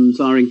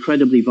systems are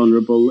incredibly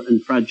vulnerable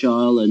and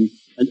fragile and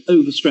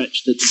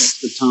overstretched at the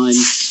best of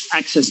times,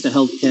 access to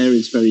healthcare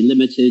is very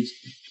limited.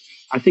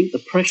 I think the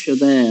pressure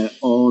there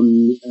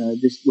on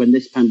when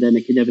this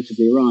pandemic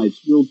inevitably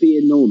arrives will be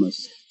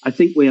enormous. I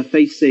think we are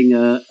facing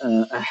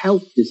a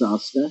health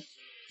disaster.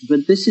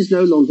 But this is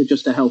no longer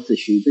just a health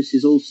issue. This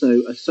is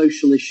also a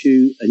social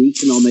issue, an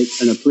economic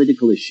and a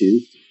political issue.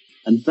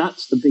 And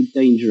that's the big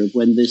danger of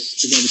when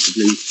this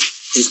inevitably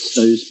hits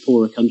those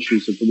poorer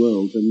countries of the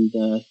world. And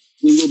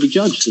we will be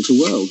judged as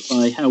a world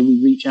by how we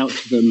reach out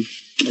to them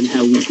and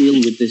how we deal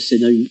with this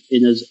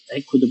in as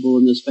equitable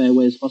and as fair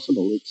way as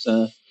possible. It's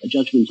a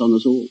judgment on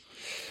us all.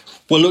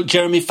 Well, look,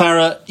 Jeremy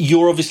Farrar,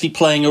 you're obviously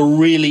playing a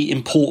really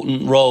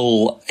important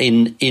role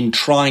in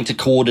trying to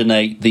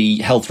coordinate the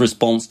health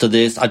response to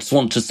this. I just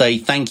want to say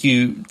thank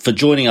you for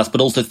joining us,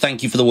 but also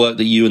thank you for the work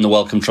that you and the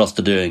Wellcome Trust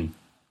are doing.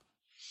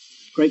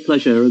 Great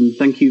pleasure, and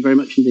thank you very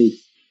much indeed.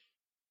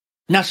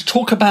 Now, to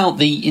talk about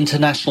the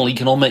international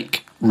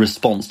economic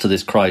response to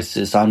this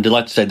crisis, I'm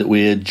delighted to say that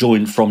we're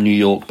joined from New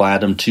York by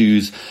Adam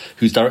Tooze,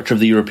 who's director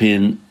of the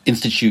European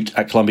Institute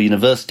at Columbia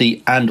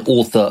University and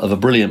author of a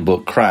brilliant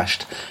book,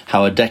 Crashed: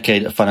 How a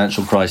Decade of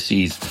Financial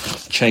Crises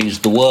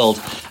Changed the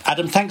World.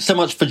 Adam, thanks so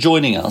much for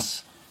joining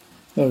us.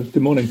 Oh,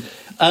 good morning.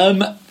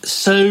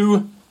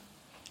 So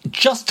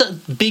just a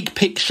big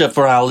picture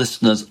for our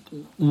listeners,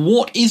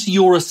 what is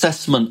your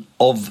assessment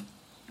of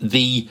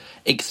the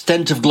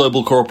extent of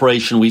global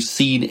cooperation we've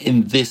seen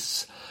in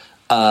this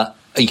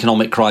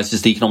economic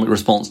crisis, the economic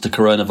response to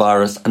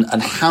coronavirus,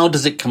 and how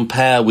does it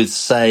compare with,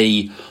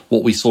 say,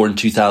 what we saw in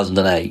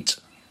 2008?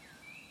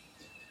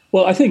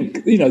 Well, I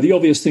think, the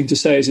obvious thing to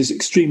say is it's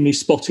extremely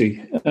spotty.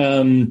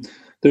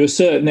 There are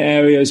certain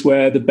areas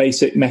where the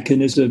basic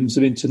mechanisms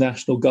of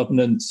international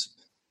governance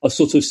are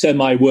sort of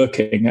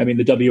semi-working. I mean,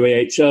 the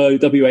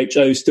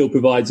WHO still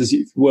provides, as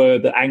it were,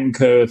 the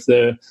anchor of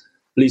at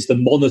least the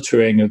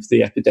monitoring of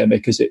the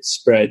epidemic as it's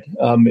spread.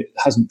 It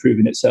hasn't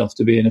proven itself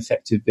to be an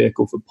effective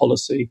vehicle for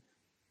policy.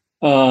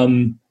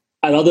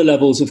 At other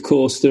levels, of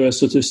course, there are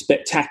sort of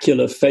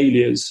spectacular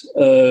failures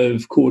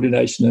of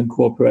coordination and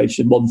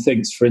cooperation. One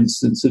thinks, for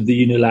instance, of the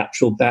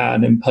unilateral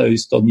ban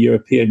imposed on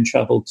European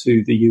travel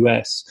to the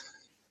US,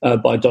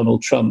 by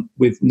Donald Trump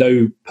with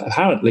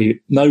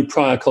apparently no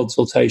prior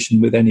consultation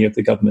with any of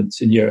the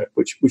governments in Europe,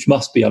 which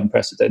must be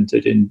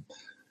unprecedented in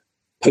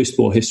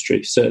post-war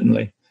history,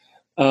 certainly.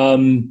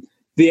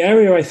 The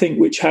area, I think,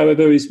 which,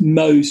 however, is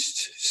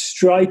most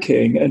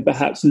striking and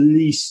perhaps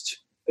least,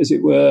 as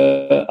it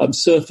were,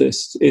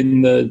 surfaced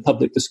in the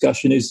public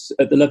discussion is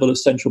at the level of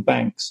central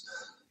banks.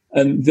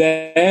 And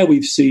there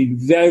we've seen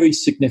very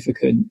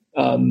significant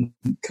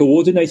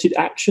coordinated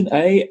action,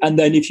 and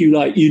then, if you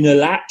like,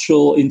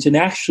 unilateral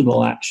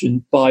international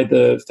action by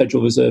the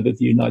Federal Reserve of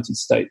the United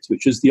States,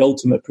 which is the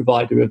ultimate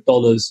provider of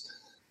dollars,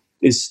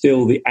 is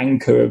still the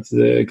anchor of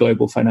the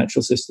global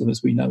financial system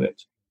as we know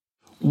it.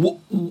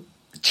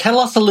 Tell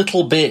us a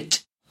little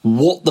bit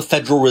what the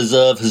Federal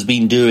Reserve has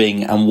been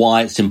doing and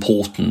why it's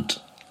important.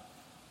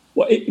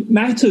 Well, it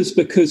matters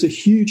because a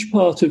huge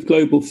part of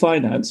global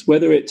finance,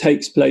 whether it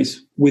takes place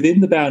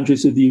within the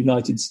boundaries of the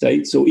United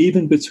States or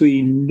even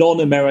between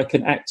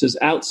non-American actors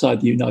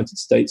outside the United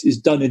States, is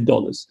done in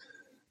dollars.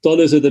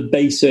 Dollars are the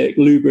basic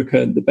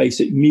lubricant, the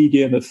basic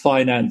medium of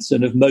finance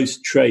and of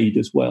most trade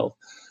as well.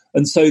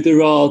 And so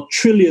there are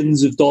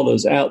trillions of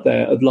dollars out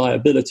there of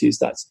liabilities,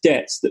 that's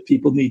debts that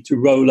people need to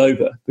roll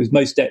over, because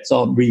most debts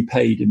aren't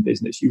repaid in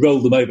business. You roll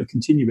them over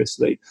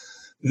continuously,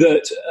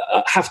 that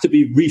have to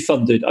be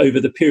refunded over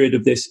the period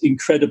of this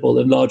incredible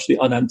and largely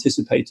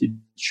unanticipated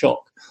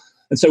shock.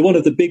 And so one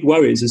of the big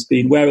worries has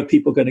been, where are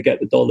people going to get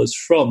the dollars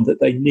from that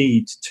they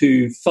need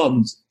to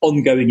fund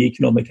ongoing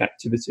economic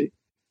activity?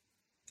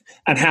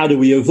 And how do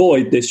we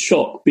avoid this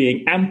shock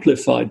being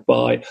amplified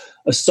by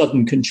a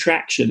sudden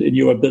contraction in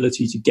your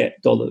ability to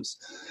get dollars?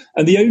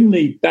 And the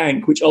only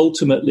bank which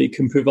ultimately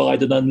can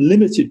provide an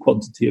unlimited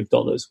quantity of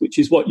dollars, which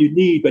is what you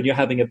need when you're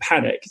having a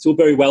panic. It's all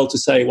very well to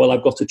say, well,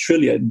 I've got $1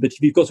 trillion, but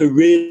if you've got a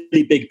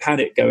really big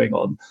panic going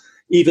on,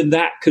 even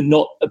that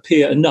cannot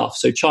appear enough.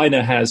 So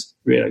China has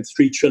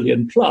 3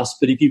 trillion plus,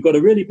 but if you've got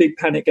a really big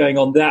panic going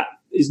on, that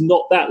is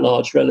not that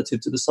large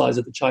relative to the size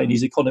of the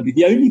Chinese economy.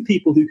 The only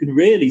people who can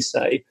really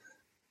say,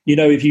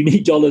 if you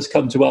need dollars,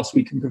 come to us,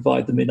 we can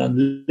provide them in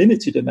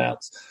unlimited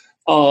amounts,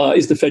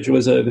 is the Federal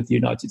Reserve of the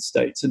United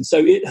States. And so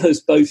it has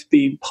both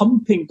been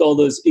pumping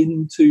dollars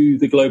into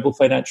the global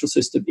financial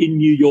system in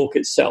New York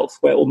itself,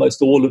 where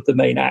almost all of the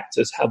main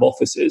actors have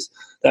offices.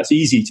 That's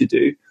easy to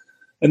do.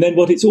 And then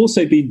what it's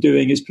also been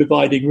doing is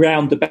providing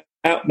roundabout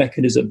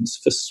mechanisms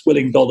for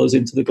swilling dollars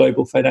into the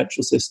global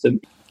financial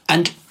system.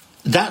 And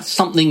that's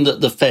something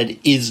that the Fed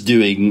is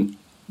doing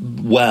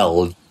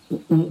well.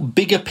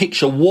 Bigger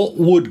picture, what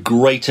would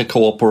greater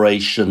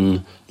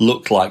cooperation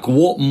look like?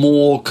 What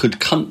more could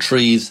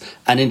countries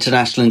and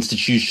international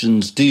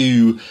institutions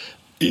do?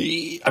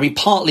 I mean,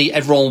 partly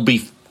everyone will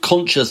be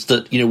conscious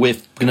that, we're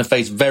going to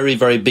face very,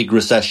 very big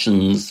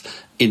recessions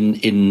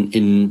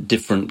in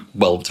different,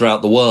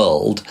 throughout the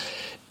world.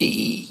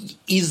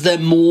 Is there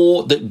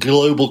more that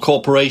global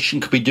cooperation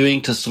could be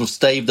doing to sort of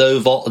stave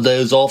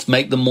those off,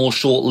 make them more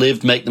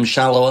short-lived, make them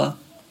shallower?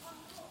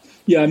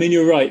 Yeah, I mean,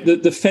 you're right.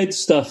 The Fed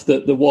stuff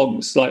that the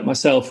wonks like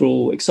myself are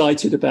all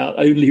excited about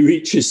only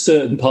reaches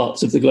certain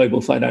parts of the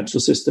global financial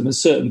system and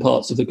certain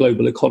parts of the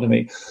global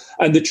economy.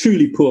 And the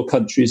truly poor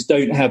countries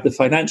don't have the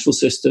financial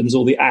systems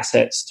or the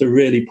assets to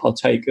really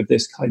partake of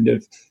this kind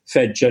of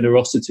Fed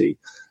generosity.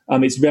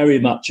 It's very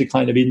much a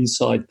kind of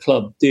inside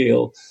club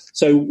deal.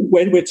 So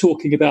when we're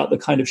talking about the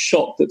kind of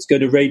shock that's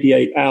going to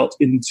radiate out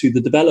into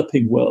the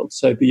developing world,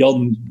 so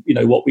beyond,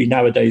 what we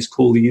nowadays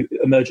call the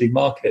emerging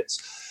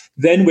markets,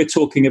 then we're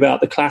talking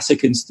about the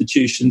classic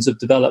institutions of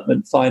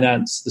development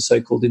finance, the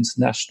so-called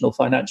international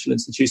financial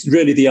institutions,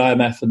 really the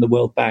IMF and the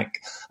World Bank.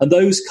 And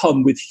those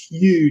come with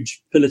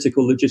huge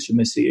political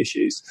legitimacy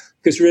issues,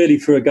 because really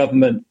for a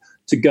government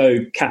to go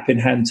cap in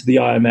hand to the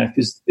IMF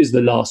is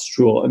the last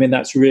straw. I mean,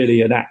 that's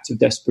really an act of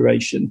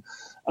desperation.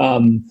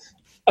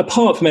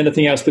 Apart from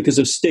anything else, because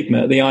of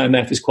stigma, the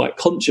IMF is quite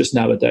conscious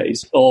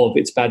nowadays of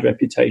its bad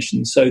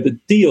reputation. So the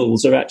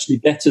deals are actually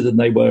better than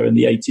they were in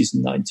the 80s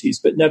and 90s.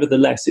 But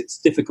nevertheless, it's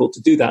difficult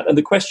to do that. And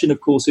the question, of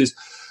course, is,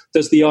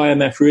 does the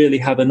IMF really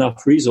have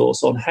enough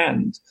resource on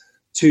hand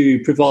to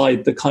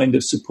provide the kind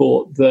of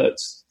support that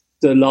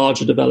the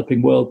larger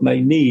developing world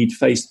may need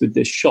faced with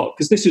this shock?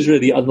 Because this is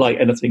really unlike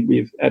anything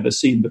we've ever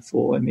seen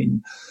before. I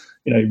mean,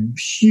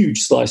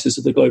 huge slices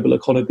of the global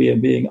economy are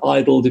being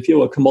idled. If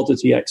you're a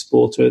commodity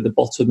exporter at the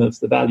bottom of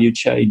the value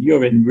chain,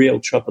 you're in real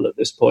trouble at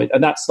this point.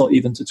 And that's not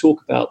even to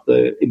talk about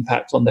the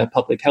impact on their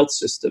public health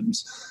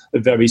systems,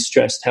 of very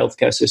stressed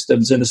healthcare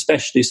systems, and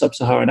especially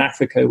sub-Saharan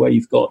Africa, where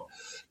you've got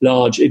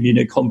large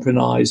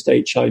immunocompromised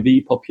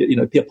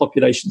HIV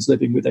populations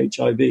living with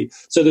HIV.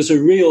 So there's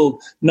a real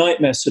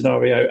nightmare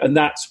scenario, and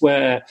that's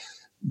where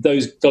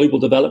those global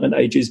development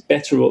ages,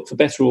 for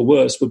better or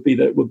worse, would be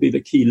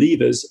the key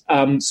levers.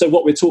 So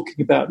what we're talking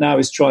about now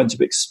is trying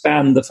to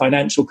expand the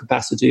financial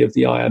capacity of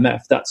the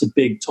IMF. That's a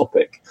big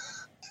topic.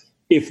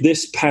 If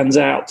this pans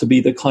out to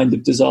be the kind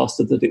of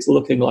disaster that it's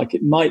looking like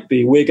it might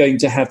be, we're going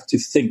to have to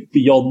think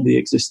beyond the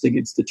existing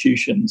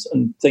institutions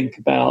and think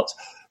about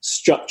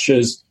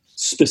structures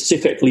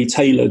specifically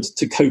tailored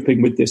to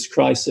coping with this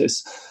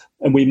crisis.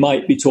 And we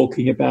might be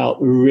talking about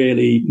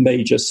really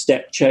major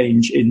step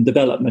change in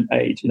development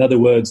aid. In other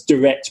words,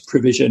 direct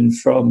provision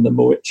from the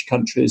more rich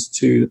countries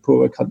to the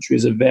poorer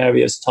countries of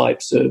various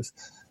types of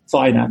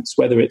finance,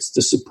 whether it's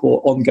to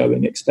support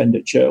ongoing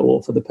expenditure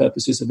or for the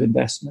purposes of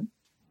investment.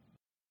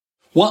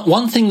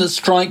 One thing that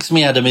strikes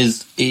me, Adam,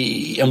 is,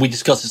 and we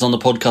discussed this on the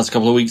podcast a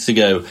couple of weeks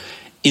ago,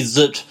 is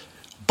that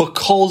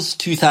because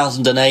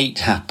 2008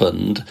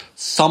 happened,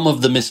 some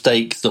of the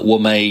mistakes that were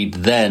made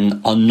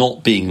then are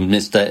not being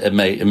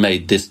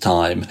made this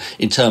time,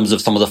 in terms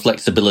of some of the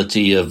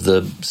flexibility of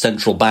the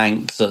central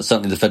banks,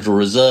 certainly the Federal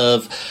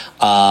Reserve,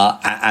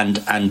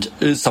 and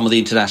some of the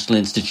international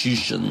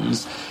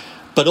institutions.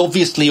 But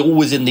obviously,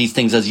 always in these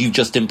things, as you've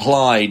just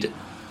implied,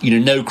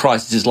 no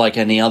crisis is like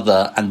any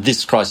other, and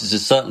this crisis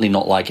is certainly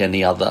not like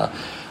any other.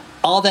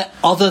 Are there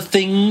other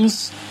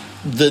things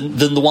than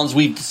the ones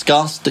we've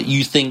discussed that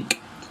you think,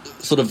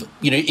 sort of,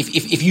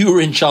 if you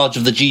were in charge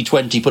of the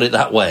G20, put it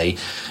that way,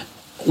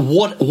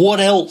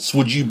 what else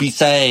would you be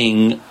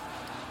saying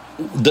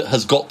that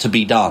has got to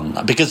be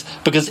done? Because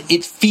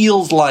it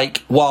feels like,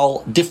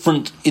 while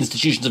different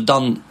institutions have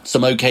done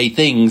some okay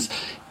things,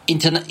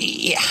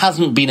 it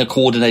hasn't been a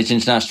coordinated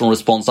international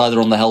response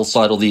either on the health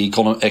side or the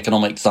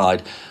economic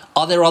side.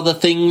 Are there other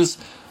things,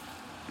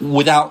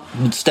 without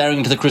staring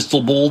into the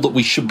crystal ball, that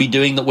we should be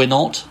doing that we're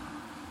not?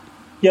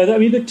 Yeah, I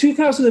mean, the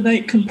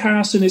 2008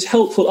 comparison is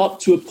helpful up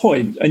to a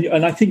point.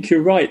 And I think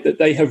you're right that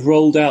they have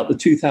rolled out the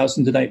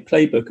 2008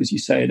 playbook, as you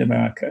say, in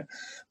America.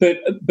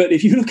 But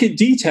if you look at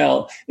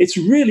detail, it's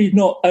really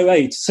not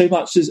 08 so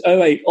much as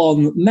 08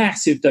 on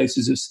massive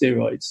doses of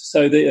steroids.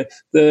 So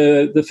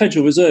the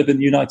Federal Reserve in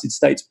the United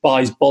States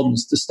buys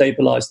bonds to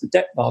stabilize the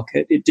debt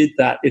market. It did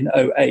that in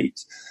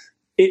 08.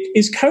 It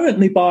is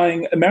currently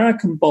buying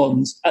American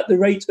bonds at the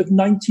rate of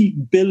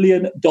 $90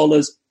 billion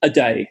a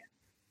day.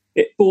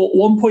 It bought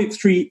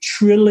 $1.3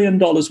 trillion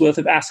worth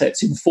of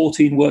assets in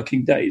 14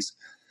 working days.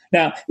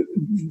 Now,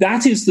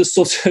 that is the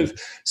sort of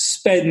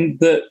spend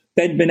that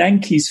Ben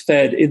Bernanke's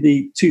Fed in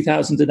the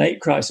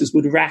 2008 crisis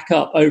would rack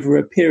up over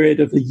a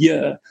period of a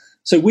year.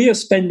 So we are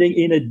spending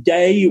in a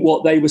day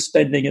what they were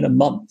spending in a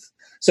month.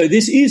 So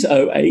this is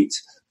 08,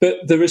 but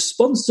the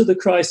response to the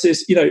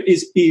crisis,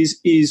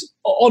 is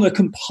on a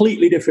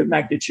completely different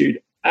magnitude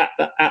at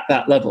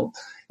that level.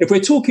 If we're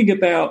talking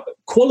about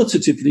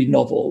qualitatively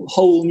novel,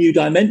 whole new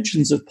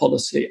dimensions of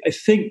policy, I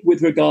think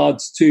with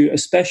regards to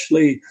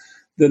especially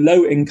the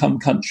low-income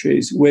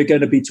countries, we're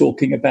going to be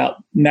talking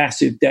about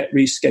massive debt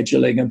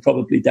rescheduling and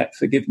probably debt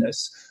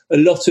forgiveness. A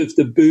lot of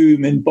the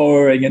boom in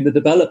borrowing in the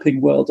developing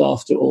world,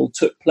 after all,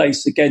 took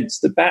place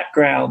against the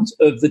background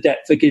of the debt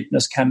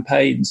forgiveness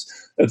campaigns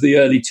of the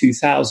early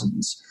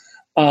 2000s.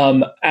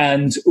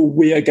 And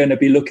we are going to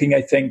be looking,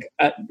 I think,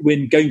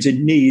 we're going to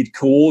need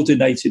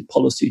coordinated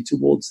policy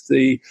towards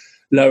the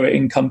lower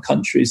income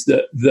countries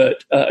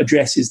that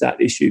addresses that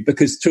issue.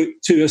 Because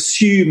to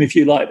assume, if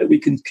you like, that we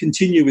can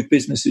continue with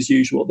business as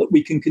usual, that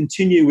we can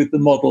continue with the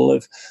model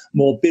of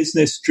more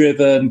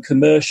business-driven,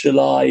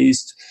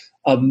 commercialized,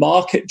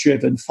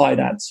 market-driven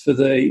finance for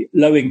the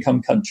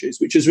low-income countries,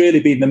 which has really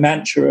been the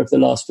mantra of the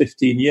last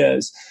 15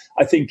 years,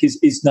 I think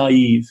is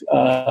naive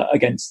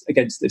against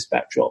this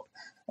backdrop.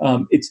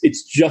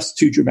 It's just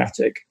too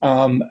dramatic,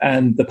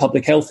 and the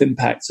public health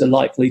impacts are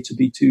likely to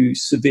be too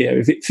severe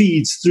if it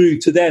feeds through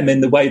to them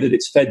in the way that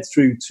it's fed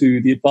through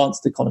to the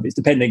advanced economies,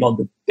 depending on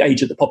the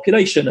age of the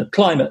population and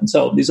climate and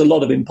so on. There's a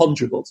lot of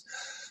imponderables.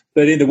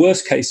 But in the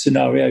worst case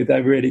scenario,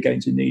 they're really going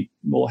to need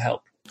more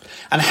help.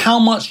 And how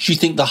much do you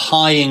think the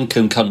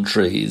high-income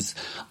countries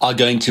are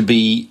going to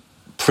be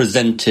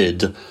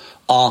presented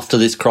after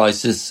this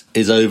crisis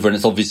is over? And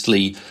it's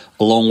obviously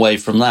a long way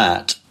from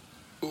that.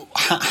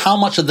 How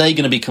much are they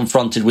going to be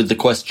confronted with the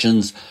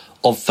questions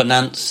of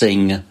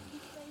financing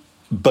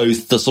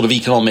both the sort of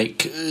economic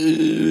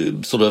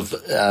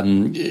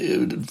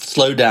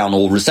slowdown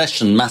or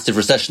recession, massive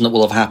recession that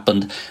will have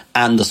happened,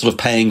 and the sort of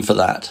paying for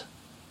that?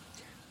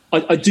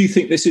 I do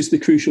think this is the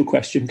crucial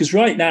question, because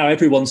right now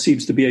everyone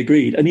seems to be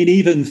agreed. I mean,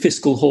 even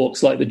fiscal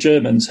hawks like the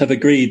Germans have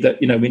agreed that,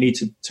 we need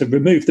to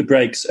remove the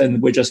brakes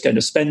and we're just going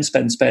to spend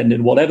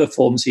in whatever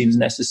form seems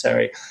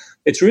necessary.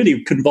 It's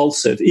really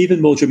convulsive,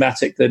 even more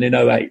dramatic than in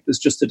 08. There's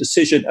just a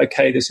decision,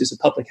 okay, this is a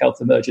public health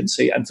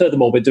emergency. And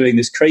furthermore, we're doing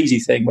this crazy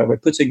thing where we're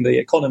putting the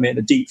economy in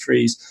a deep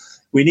freeze.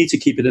 We need to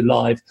keep it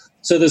alive.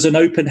 So there's an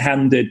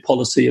open-handed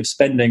policy of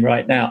spending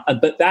right now.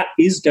 But that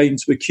is going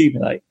to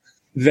accumulate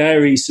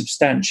very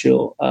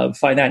substantial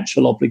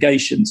financial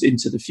obligations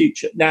into the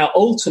future. Now,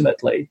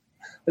 ultimately,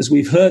 as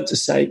we've heard to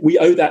say, we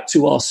owe that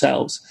to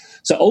ourselves.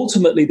 So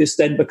ultimately, this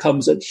then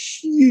becomes a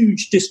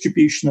huge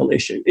distributional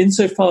issue.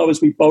 Insofar as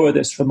we borrow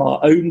this from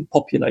our own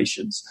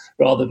populations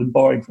rather than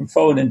borrowing from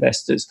foreign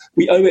investors,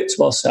 we owe it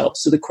to ourselves.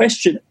 So the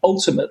question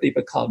ultimately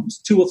becomes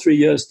 2 or 3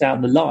 years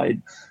down the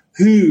line,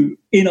 who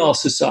in our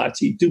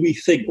society do we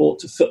think ought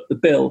to foot the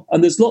bill?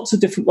 And there's lots of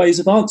different ways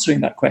of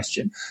answering that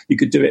question. You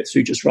could do it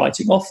through just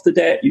writing off the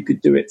debt. You could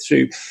do it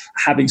through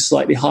having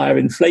slightly higher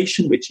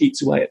inflation, which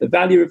eats away at the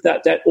value of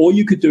that debt. Or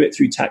you could do it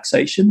through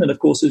taxation. And of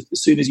course, as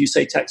soon as you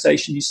say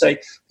taxation, you say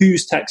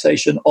whose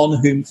taxation,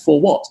 on whom, for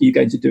what? Are you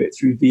going to do it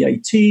through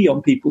VAT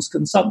on people's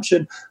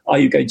consumption? Are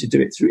you going to do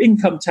it through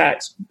income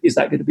tax? Is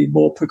that going to be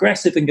more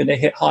progressive and going to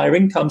hit higher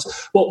incomes?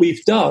 What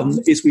we've done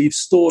is we've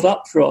stored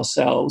up for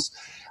ourselves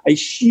a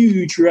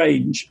huge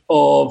range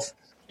of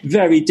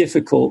very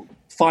difficult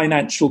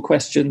financial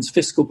questions,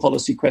 fiscal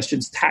policy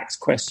questions, tax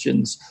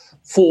questions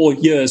 4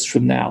 years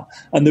from now.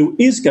 And there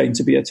is going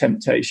to be a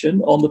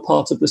temptation on the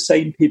part of the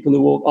same people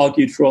who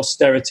argued for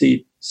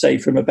austerity, say,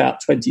 from about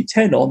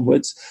 2010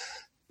 onwards.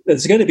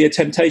 There's going to be a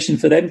temptation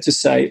for them to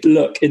say,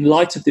 look, in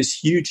light of this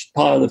huge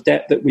pile of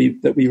debt that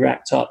we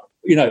racked up,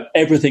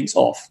 everything's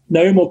off.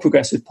 No more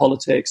progressive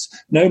politics,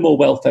 no more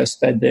welfare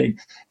spending.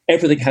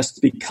 Everything has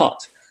to be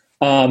cut.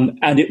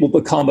 And it will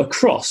become a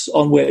cross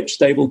on which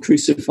they will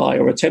crucify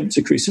or attempt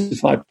to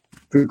crucify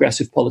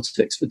progressive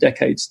politics for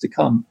decades to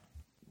come.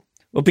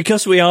 Well,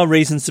 because we are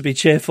reasons to be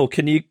cheerful,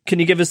 can you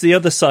give us the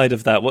other side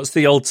of that? What's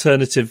the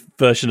alternative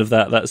version of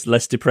that that's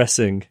less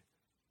depressing?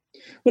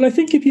 Well, I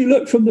think if you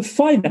look from the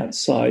finance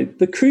side,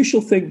 the crucial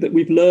thing that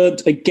we've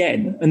learned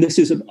again, and this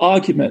is an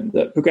argument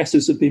that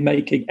progressives have been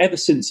making ever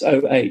since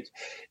 2008,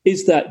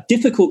 is that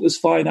difficult as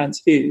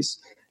finance is,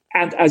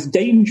 and as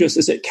dangerous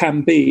as it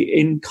can be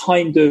in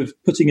kind of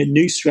putting a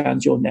noose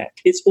around your neck,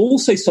 it's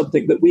also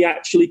something that we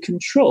actually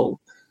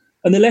control.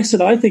 And the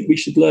lesson I think we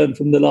should learn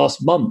from the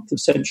last month of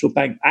central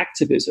bank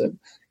activism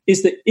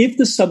is that if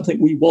there's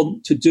something we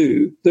want to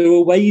do, there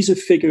are ways of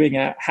figuring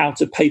out how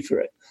to pay for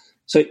it.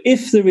 So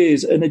if there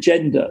is an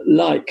agenda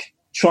like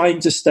trying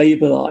to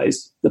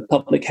stabilize the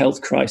public health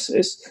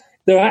crisis,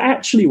 there are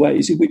actually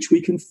ways in which we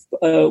can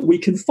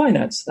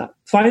finance that.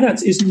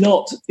 Finance is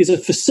a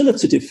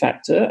facilitative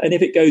factor, and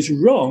if it goes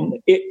wrong,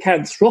 it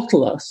can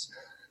throttle us.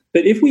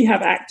 But if we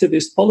have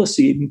activist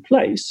policy in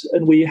place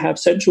and we have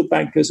central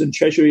bankers and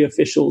treasury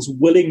officials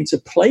willing to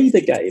play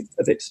the game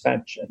of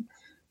expansion,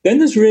 then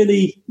there's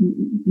really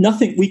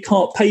nothing we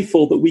can't pay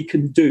for that we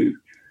can do.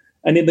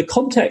 And in the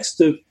context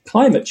of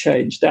climate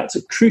change, that's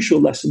a crucial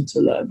lesson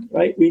to learn,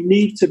 right? We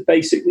need to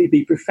basically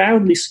be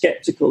profoundly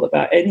skeptical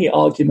about any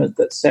argument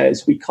that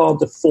says we can't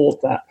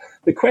afford that.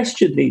 The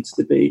question needs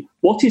to be,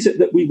 what is it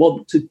that we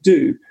want to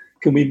do?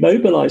 Can we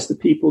mobilize the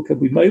people? Can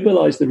we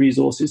mobilize the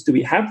resources? Do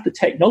we have the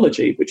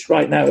technology, which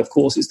right now, of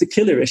course, is the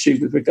killer issue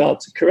with regard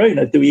to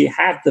corona? Do we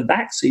have the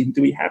vaccine?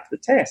 Do we have the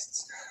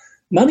tests?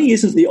 Money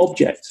isn't the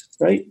object,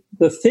 right?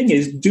 The thing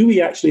is, do we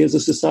actually as a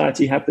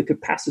society have the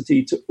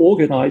capacity to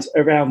organize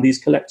around these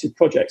collective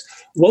projects?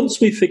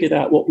 Once we've figured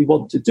out what we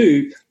want to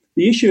do,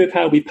 the issue of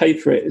how we pay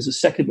for it is a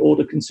second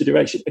order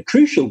consideration, a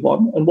crucial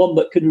one, and one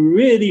that can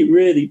really,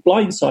 really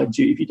blindside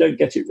you if you don't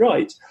get it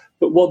right,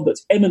 but one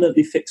that's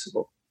eminently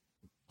fixable.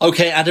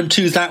 Okay, Adam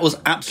Tooze, that was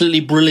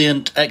absolutely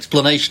brilliant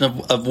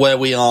explanation of where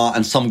we are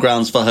and some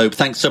grounds for hope.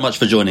 Thanks so much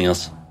for joining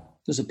us.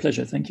 It was a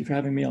pleasure. Thank you for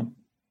having me on.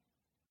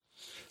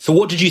 So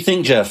what did you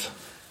think, Jeff?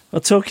 Well,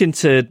 talking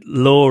to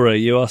Laura,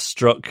 you are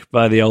struck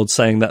by the old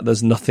saying that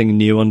there's nothing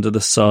new under the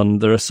sun.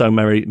 There are so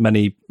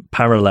many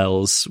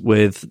parallels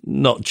with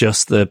not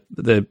just the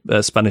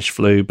Spanish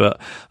flu, but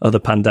other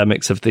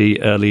pandemics of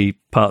the early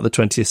part of the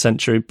 20th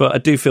century. But I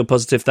do feel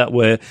positive that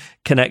we're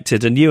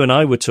connected. And you and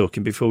I were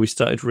talking before we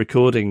started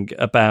recording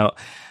about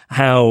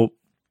how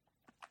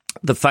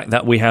the fact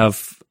that we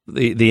have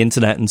the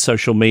internet and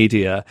social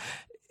media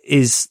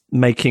is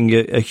making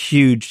a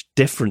huge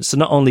difference. So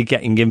not only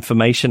getting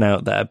information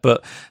out there,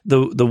 but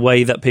the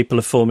way that people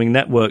are forming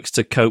networks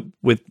to cope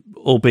with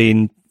all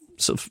being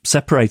sort of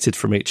separated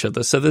from each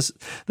other. So there's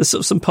sort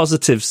of some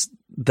positives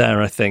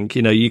there, I think.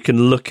 You know, you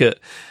can look at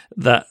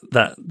that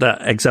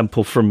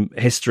example from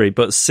history,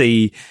 but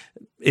see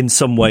in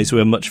some ways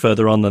we're much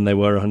further on than they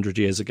were 100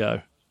 years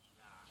ago.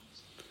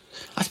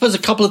 I suppose a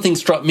couple of things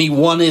struck me.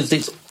 One is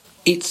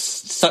it's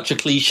such a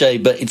cliche,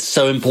 but it's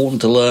so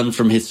important to learn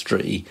from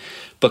history.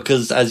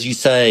 Because, as you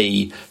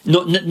say,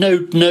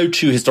 no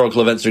two historical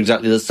events are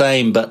exactly the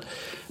same, but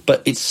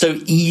it's so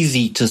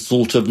easy to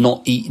sort of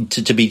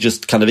to be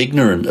just kind of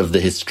ignorant of the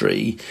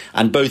history.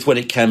 And both when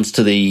it comes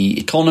to the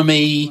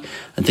economy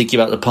and thinking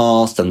about the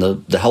past and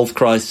the health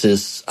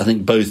crisis, I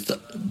think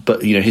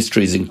but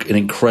history is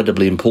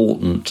incredibly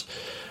important.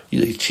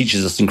 It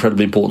teaches us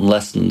incredibly important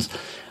lessons.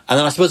 And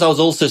then I suppose I was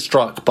also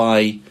struck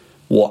by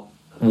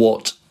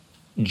what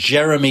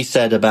Jeremy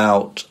said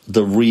about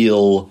the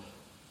real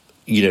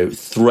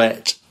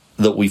threat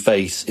that we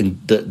face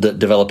that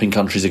developing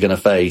countries are going to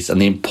face,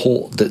 and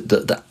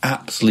the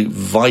absolute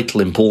vital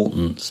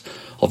importance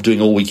of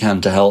doing all we can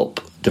to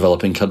help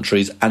developing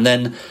countries. And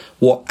then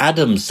what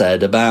Adam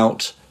said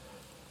about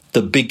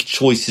the big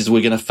choices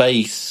we're going to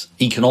face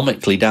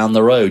economically down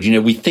the road.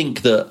 We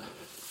think that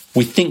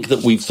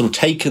we've sort of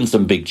taken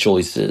some big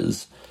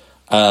choices,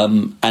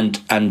 and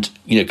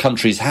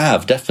countries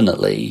have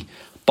definitely,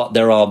 but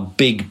there are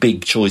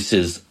big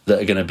choices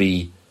that are going to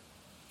be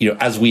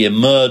as we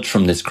emerge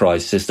from this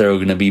crisis, there are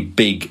going to be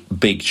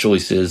big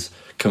choices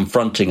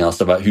confronting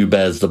us about who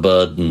bears the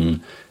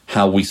burden,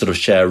 how we sort of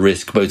share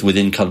risk both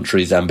within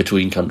countries and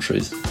between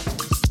countries.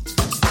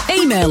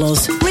 Email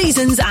us,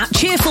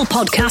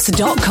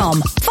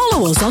 reasons@cheerfulpodcast.com.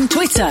 Follow us on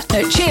Twitter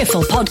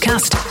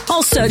 @cheerfulpodcast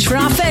or search for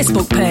our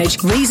Facebook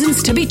page,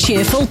 Reasons to be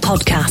Cheerful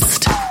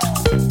Podcast.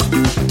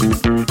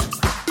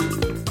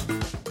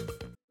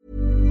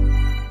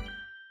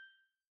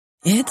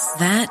 It's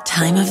that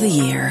time of the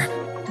year.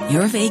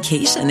 Your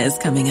vacation is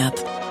coming up.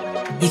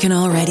 You can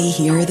already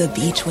hear the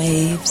beach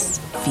waves,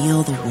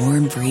 feel the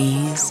warm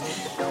breeze,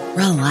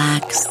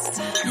 relax,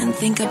 and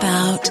think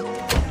about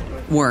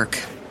work.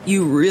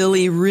 You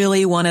really,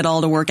 really want it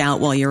all to work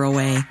out while you're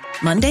away.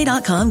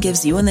 Monday.com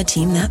gives you and the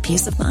team that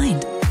peace of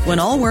mind. When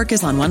all work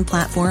is on one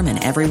platform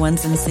and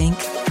everyone's in sync,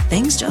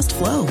 things just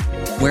flow.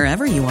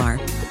 Wherever you are,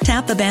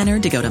 tap the banner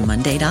to go to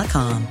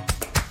Monday.com.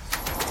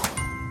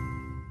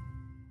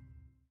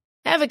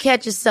 Ever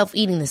catch yourself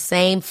eating the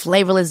same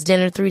flavorless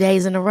dinner 3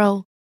 days in a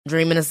row?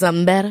 Dreaming of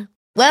something better?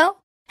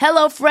 Well,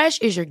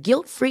 HelloFresh is your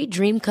guilt-free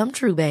dream come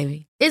true,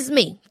 baby. It's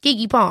me,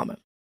 Keke Palmer.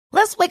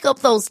 Let's wake up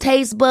those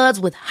taste buds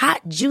with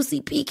hot, juicy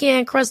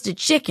pecan-crusted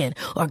chicken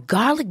or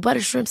garlic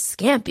butter shrimp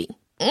scampi.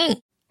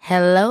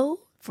 Hello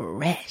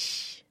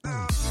Fresh.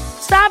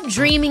 Stop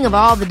dreaming of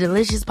all the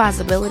delicious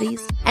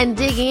possibilities and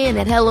dig in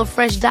at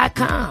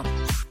HelloFresh.com.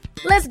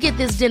 Let's get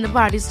this dinner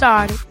party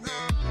started.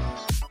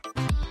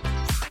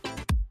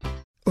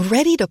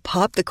 Ready to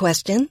pop the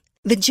question?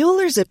 The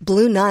jewelers at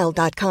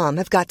BlueNile.com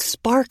have got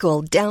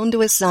sparkle down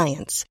to a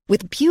science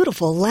with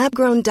beautiful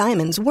lab-grown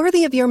diamonds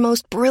worthy of your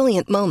most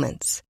brilliant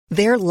moments.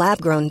 Their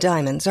lab-grown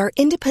diamonds are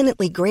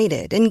independently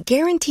graded and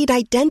guaranteed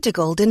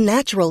identical to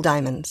natural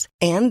diamonds,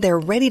 and they're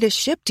ready to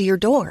ship to your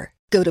door.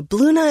 Go to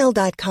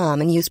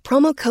BlueNile.com and use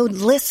promo code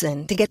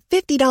LISTEN to get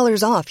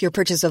 $50 off your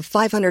purchase of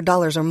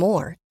 $500 or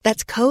more.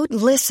 That's code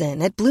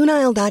LISTEN at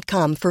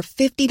BlueNile.com for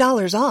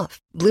 $50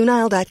 off.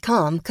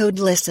 BlueNile.com, code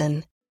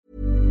LISTEN.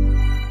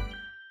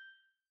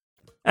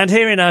 And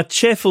here in our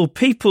Cheerful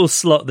People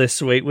slot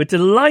this week, we're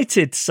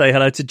delighted to say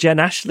hello to Jen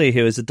Ashley,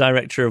 who is the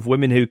director of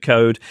Women Who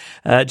Code.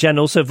 Jen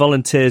also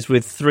volunteers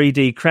with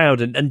 3D Crowd.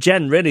 And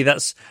Jen, really,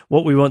 that's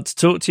what we want to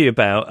talk to you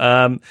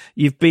about.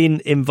 You've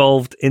been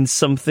involved in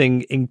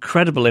something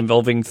incredible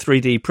involving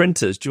 3D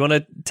printers. Do you want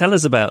to tell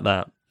us about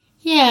that?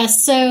 Yeah,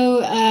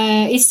 so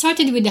it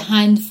started with a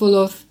handful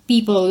of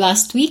people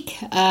last week.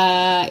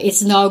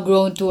 It's now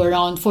grown to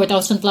around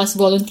 4,000 plus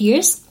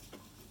volunteers.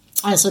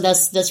 So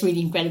that's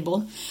really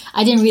incredible.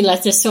 I didn't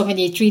realize there's so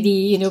many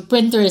 3D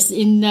printers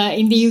in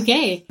the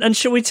UK. And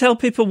shall we tell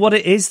people what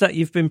it is that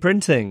you've been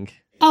printing?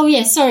 Oh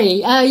yes,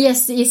 sorry.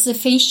 Yes, it's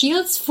face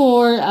shields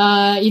for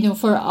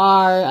for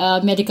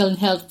our medical and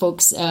health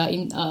folks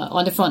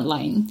on the front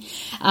line.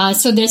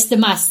 So there's the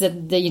mask that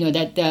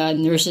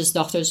nurses,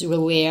 doctors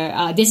will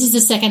wear. This is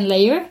the second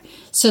layer,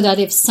 so that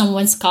if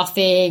someone's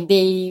coughing,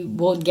 they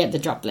won't get the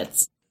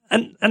droplets.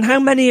 And how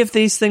many of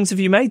these things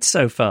have you made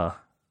so far?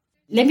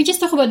 Let me just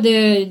talk about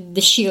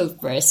the shield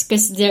first,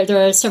 because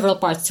there are several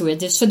parts to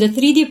it. So the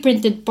 3D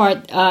printed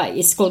part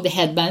is called the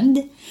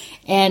headband,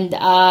 and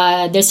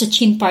there's a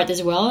chin part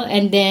as well,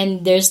 and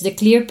then there's the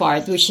clear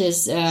part, which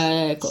is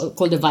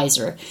called the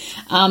visor.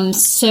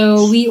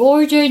 So we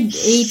ordered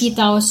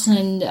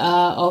 80,000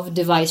 of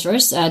the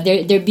visors.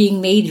 They're being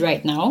made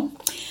right now.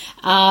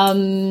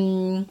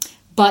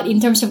 But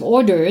in terms of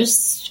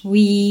orders,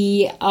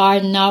 we are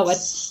now at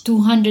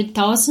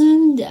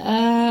 200,000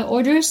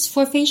 orders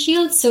for face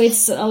shields, so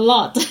it's a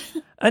lot.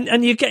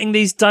 And you're getting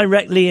these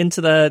directly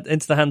into the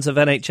hands of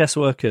NHS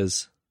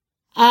workers?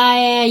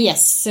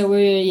 Yes, so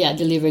we're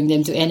delivering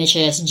them to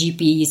NHS,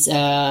 GPs,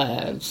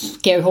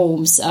 care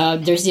homes.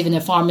 There's even a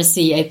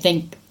pharmacy, I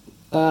think,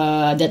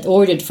 that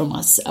ordered from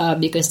us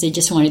because they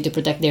just wanted to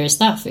protect their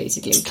staff,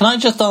 basically. Can I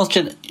just ask,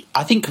 Jen,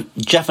 I think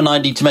Jeff and I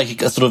need to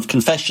make a sort of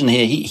confession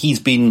here. He's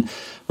been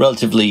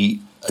relatively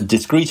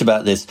discreet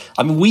about this.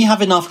 I mean, we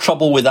have enough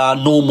trouble with our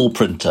normal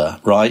printer,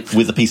 right,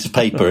 with a piece of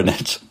paper in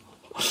it.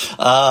 So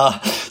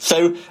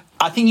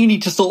I think you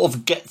need to sort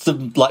of get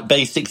some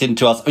basics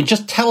into us. I mean,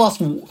 just tell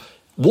us,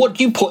 what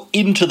do you put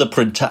into the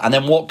printer and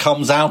then what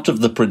comes out of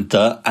the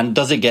printer, and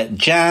does it get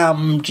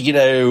jammed? Do you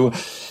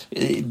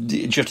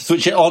have to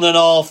switch it on and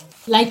off?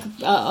 Like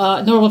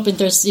normal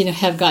printers,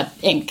 have got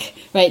ink,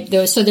 right?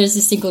 So there's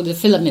this thing called the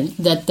filament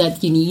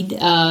that you need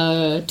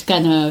to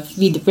kind of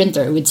feed the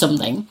printer with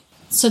something.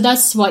 So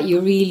that's what you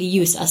really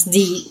use as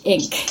the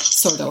ink,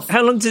 sort of.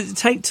 How long does it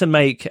take to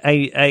make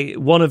a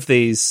one of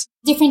these?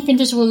 Different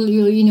printers will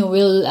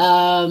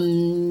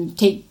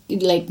take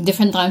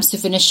different times to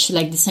finish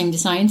the same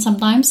design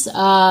sometimes.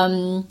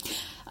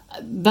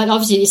 But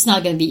obviously, it's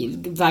not going to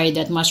vary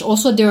that much.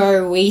 Also, there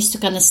are ways to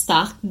kind of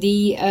stack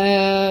the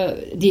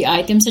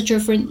items that you're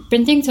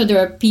printing. So there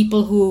are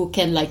people who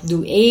can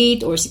do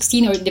 8 or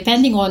 16, or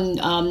depending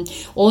on.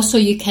 Also,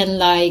 you can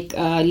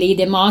lay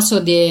them out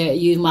so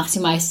you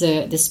maximize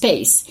the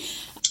space.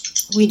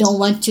 we don't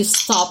want to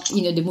stop,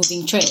 the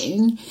moving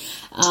train,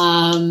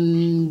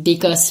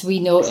 because we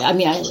know,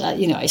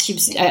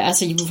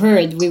 as you've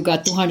heard, we've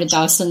got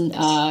 200,000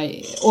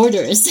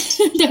 orders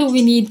that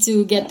we need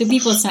to get to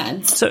people's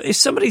hands. So if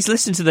somebody's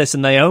listening to this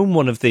and they own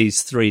one of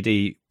these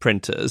 3D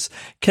printers,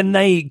 can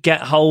they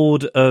get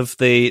hold of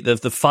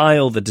the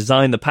file, the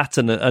design, the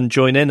pattern, and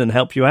join in and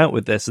help you out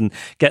with this and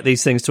get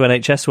these things to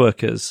NHS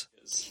workers?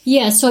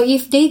 Yeah, so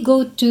if they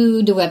go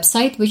to the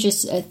website, which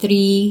is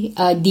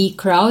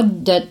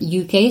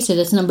 3dcrowd.uk, so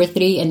that's number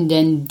 3 and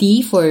then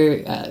D for,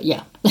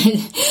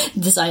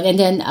 design, and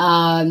then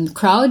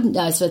crowd,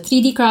 so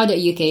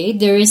 3dcrowd.uk,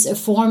 there is a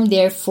form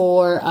there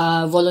for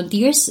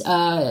volunteers. There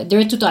are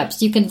 2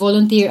 types. You can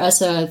volunteer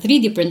as a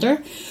 3D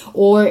printer,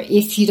 or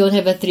if you don't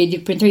have a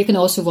 3D printer, you can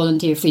also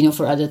volunteer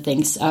for other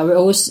things. We're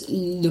always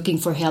looking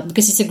for help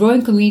because it's a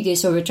growing community,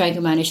 so we're trying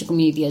to manage the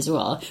community as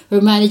well.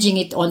 We're managing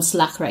it on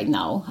Slack right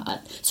now.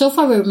 So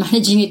far, we're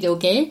managing it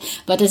okay,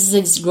 but as I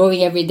said, it's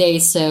growing every day.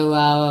 So,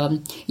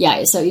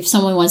 so if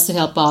someone wants to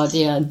help out,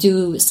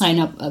 do sign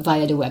up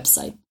via the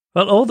website.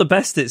 Well, all the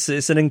best.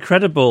 It's an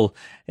incredible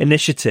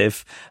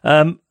initiative.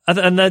 And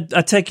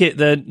I take it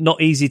they're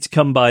not easy to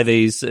come by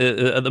these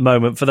at the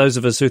moment. For those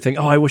of us who think,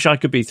 I wish I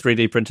could be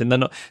 3D printing, they're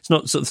not. It's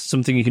not sort of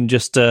something you can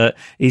just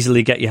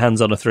easily get your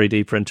hands on a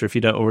 3D printer if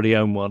you don't already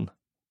own one.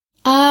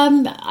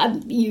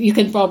 You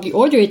can probably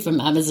order it from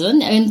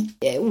Amazon, and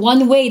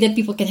one way that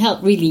people can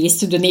help really is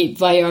to donate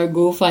via our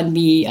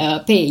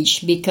GoFundMe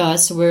page,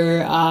 because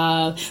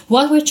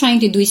what we're trying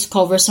to do is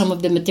cover some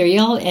of the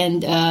material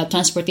and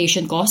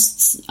transportation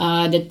costs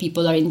that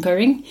people are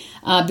incurring,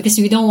 because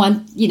we don't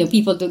want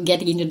people to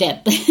get into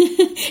debt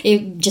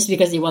just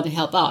because they want to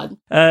help out.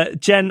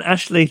 Jen,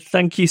 Ashley,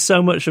 thank you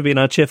so much for being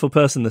our cheerful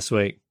person this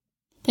week.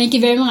 Thank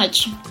you very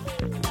much.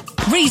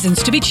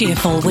 Reasons to be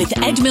Cheerful with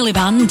Ed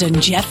Miliband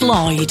and Jeff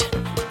Lloyd.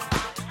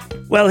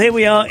 Well, here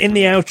we are in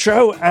the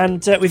outro,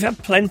 and we've had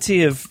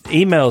plenty of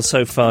emails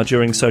so far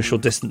during social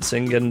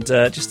distancing, and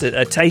just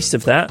a taste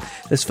of that.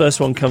 This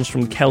first one comes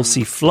from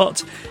Kelsey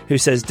Flott, who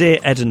says, Dear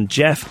Ed and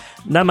Jeff,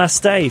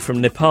 Namaste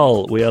from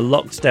Nepal. We are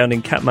locked down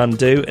in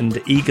Kathmandu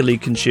and eagerly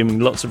consuming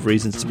lots of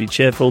reasons to be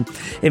cheerful.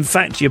 In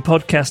fact, your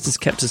podcast has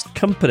kept us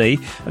company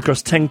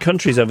across 10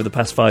 countries over the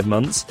past 5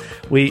 months.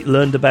 We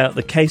learned about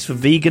the case for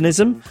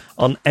veganism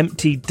on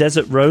empty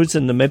desert roads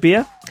in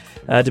Namibia,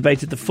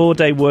 debated the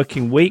 4-day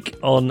working week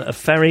on a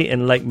ferry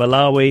in Lake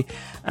Malawi,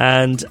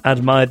 and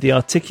admired the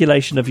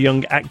articulation of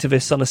young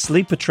activists on a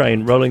sleeper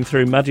train rolling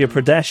through Madhya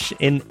Pradesh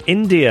in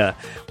India.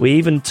 We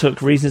even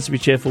took Reasons to be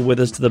Cheerful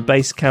with us to the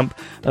base camp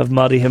of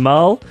Madhi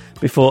Himal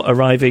before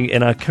arriving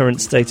in our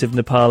current state of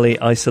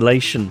Nepali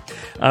isolation.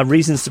 Our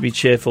reasons to be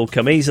cheerful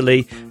come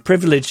easily,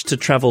 privileged to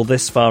travel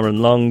this far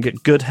and long,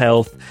 good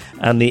health,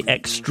 and the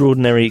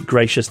extraordinary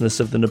graciousness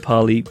of the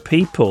Nepali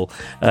people.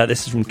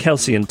 This is from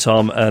Kelsey and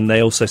Tom, and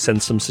they also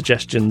send some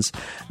suggestions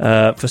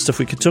for stuff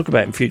we could talk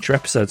about in future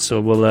episodes, so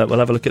we'll have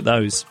a look at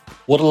those.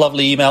 What a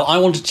lovely email. I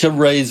wanted to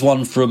raise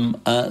one from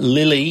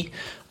Lily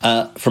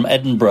from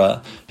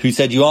Edinburgh, who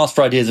said, you asked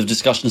for ideas of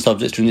discussion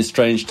subjects during this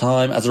strange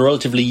time. As a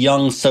relatively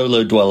young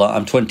solo dweller,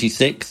 I'm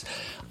 26.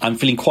 I'm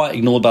feeling quite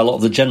ignored by a lot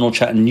of the general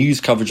chat and news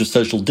coverage of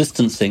social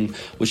distancing,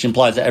 which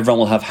implies that everyone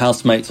will have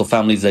housemates or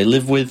families they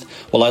live with.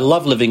 While I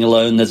love living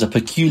alone, there's a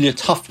peculiar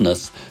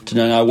toughness to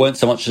knowing I won't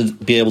so much as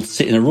be able to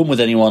sit in a room with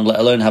anyone, let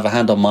alone have a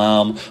hand on my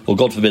arm, or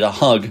God forbid, a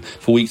hug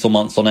for weeks or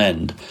months on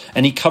end.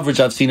 Any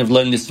coverage I've seen of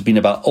loneliness has been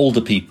about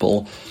older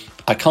people.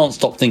 I can't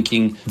stop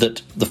thinking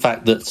that the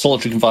fact that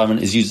solitary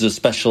confinement is used as a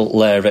special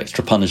layer of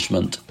extra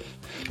punishment.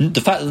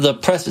 The fact that the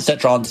press,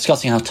 etc., aren't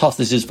discussing how tough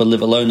this is for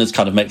live aloners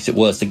kind of makes it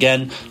worse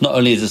again. Not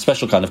only is it a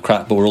special kind of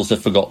crap, but we're also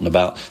forgotten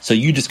about. So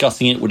you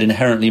discussing it would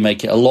inherently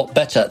make it a lot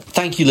better.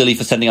 Thank you, Lily,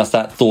 for sending us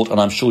that thought, and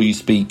I'm sure you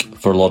speak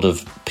for a lot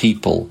of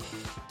people.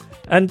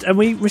 And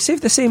we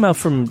received this email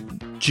from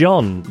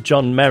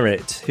John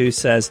Merritt, who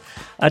says,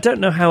 I don't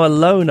know how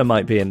alone I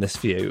might be in this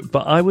view,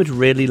 but I would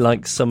really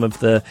like some of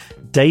the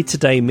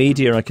day-to-day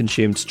media I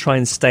consume to try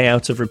and stay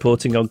out of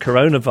reporting on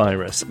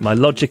coronavirus. My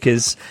logic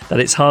is that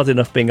it's hard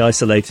enough being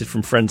isolated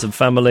from friends and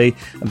family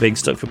and being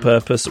stuck for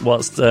purpose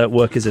whilst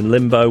work is in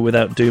limbo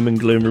without doom and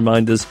gloom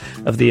reminders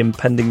of the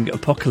impending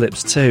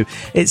apocalypse too.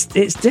 It's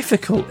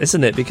difficult,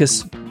 isn't it?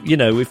 Because,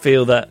 we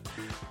feel that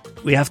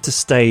we have to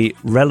stay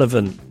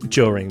relevant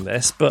during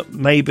this, but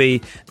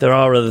maybe there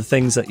are other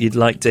things that you'd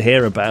like to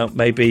hear about.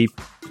 Maybe,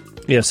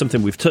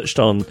 something we've touched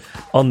on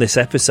this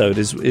episode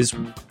is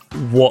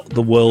what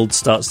the world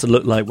starts to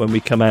look like when we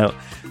come out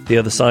the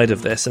other side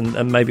of this,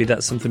 and maybe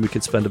that's something we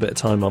could spend a bit of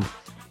time on.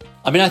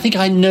 I mean, I think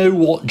I know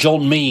what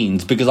John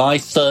means, because I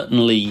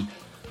certainly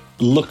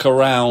look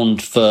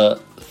around for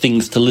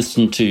things to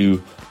listen to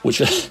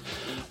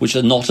which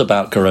are not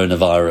about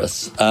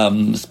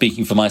coronavirus,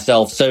 speaking for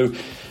myself. So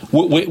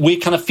we're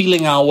kind of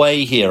feeling our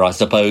way here, I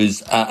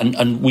suppose,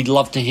 and we'd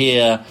love to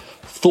hear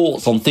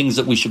thoughts on things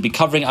that we should be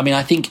covering. I mean,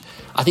 I think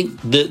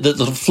the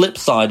sort of flip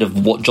side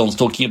of what John's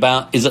talking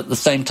about is at the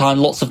same time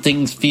lots of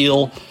things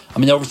feel, I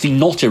mean, they're obviously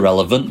not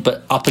irrelevant,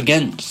 but up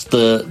against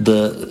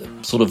the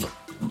sort of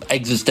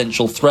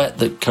existential threat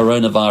that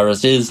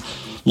coronavirus is,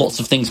 lots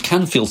of things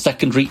can feel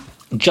secondary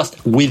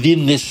just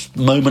within this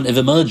moment of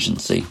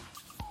emergency.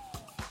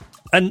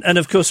 And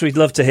of course, we'd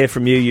love to hear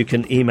from you. You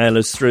can email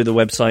us through the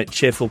website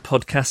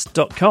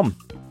cheerfulpodcast.com.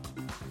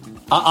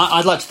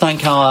 I'd like to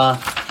thank our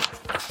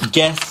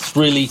guests,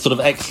 really sort of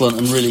excellent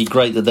and really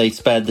great that they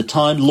spared the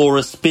time.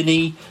 Laura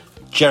Spinney,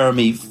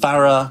 Jeremy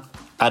Farrar,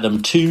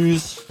 Adam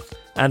Tooze.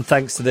 And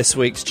thanks to this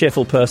week's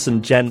cheerful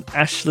person, Jen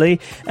Ashley.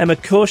 Emma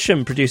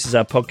Corsham produces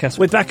our podcast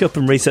with backup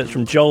and research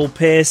from Joel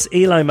Pearce,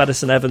 Eli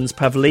Madison Evans,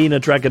 Pavlina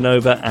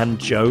Dragonova and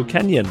Joe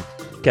Kenyon.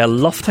 Gail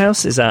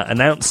Lofthouse is our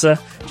announcer.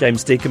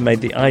 James Deacon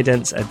made the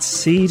idents. Ed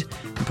Seed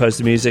composed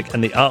the music,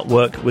 and the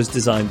artwork was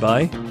designed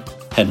by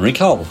Henry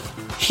Cole.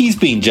 He's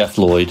been Jeff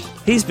Lloyd.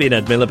 He's been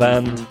Ed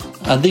Miliband.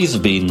 And these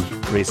have been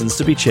Reasons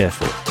to be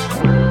Cheerful.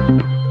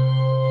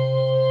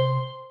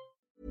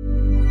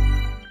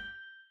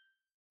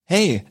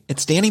 Hey,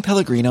 it's Danny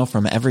Pellegrino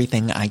from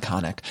Everything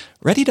Iconic.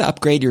 Ready to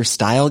upgrade your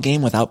style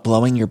game without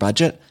blowing your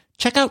budget?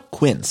 Check out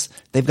Quince.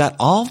 They've got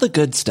all the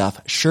good stuff,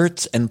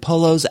 shirts and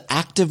polos,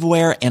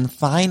 activewear, and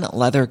fine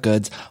leather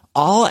goods,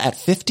 all at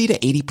 50 to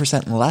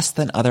 80% less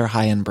than other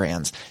high-end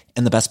brands.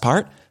 And the best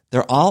part?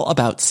 They're all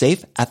about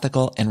safe,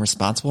 ethical, and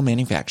responsible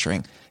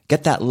manufacturing.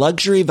 Get that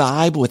luxury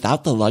vibe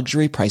without the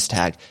luxury price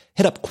tag.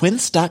 Hit up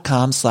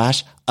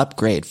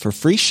quince.com/upgrade for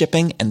free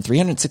shipping and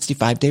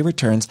 365-day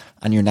returns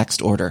on your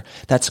next order.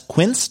 That's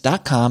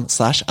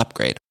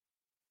quince.com/upgrade.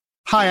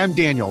 Hi, I'm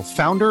Daniel,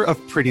 founder of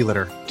Pretty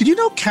Litter. Did you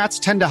know cats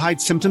tend to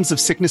hide symptoms of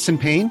sickness and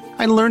pain?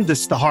 I learned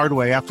this the hard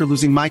way after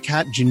losing my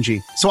cat,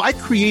 Gingy. So I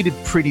created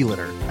Pretty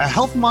Litter, a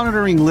health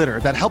monitoring litter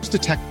that helps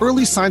detect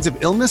early signs of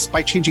illness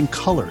by changing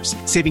colors,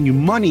 saving you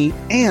money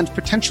and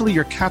potentially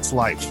your cat's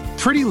life.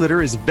 Pretty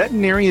Litter is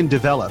veterinarian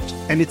developed,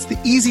 and it's the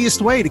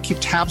easiest way to keep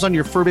tabs on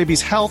your fur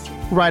baby's health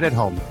right at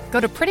home. Go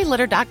to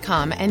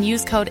prettylitter.com and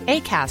use code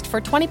ACAST for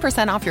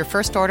 20% off your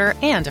first order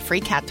and a free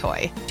cat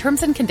toy.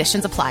 Terms and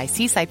conditions apply.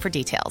 See site for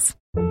details.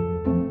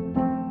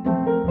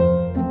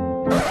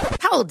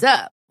 Hold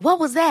up. What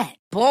was that?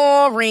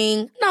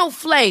 Boring. No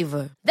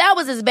flavor. That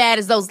was as bad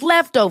as those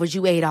leftovers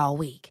you ate all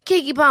week.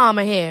 Keke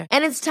Palmer here,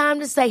 and it's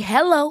time to say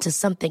hello to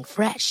something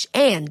fresh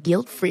and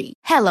guilt-free.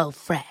 Hello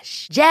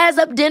Fresh. Jazz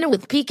up dinner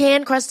with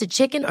pecan-crusted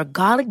chicken or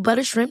garlic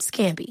butter shrimp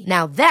scampi.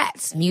 Now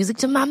that's music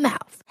to my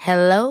mouth.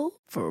 Hello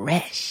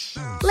Fresh.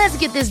 Let's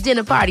get this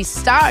dinner party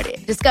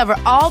started. Discover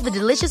all the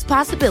delicious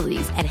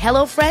possibilities at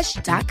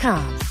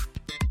HelloFresh.com.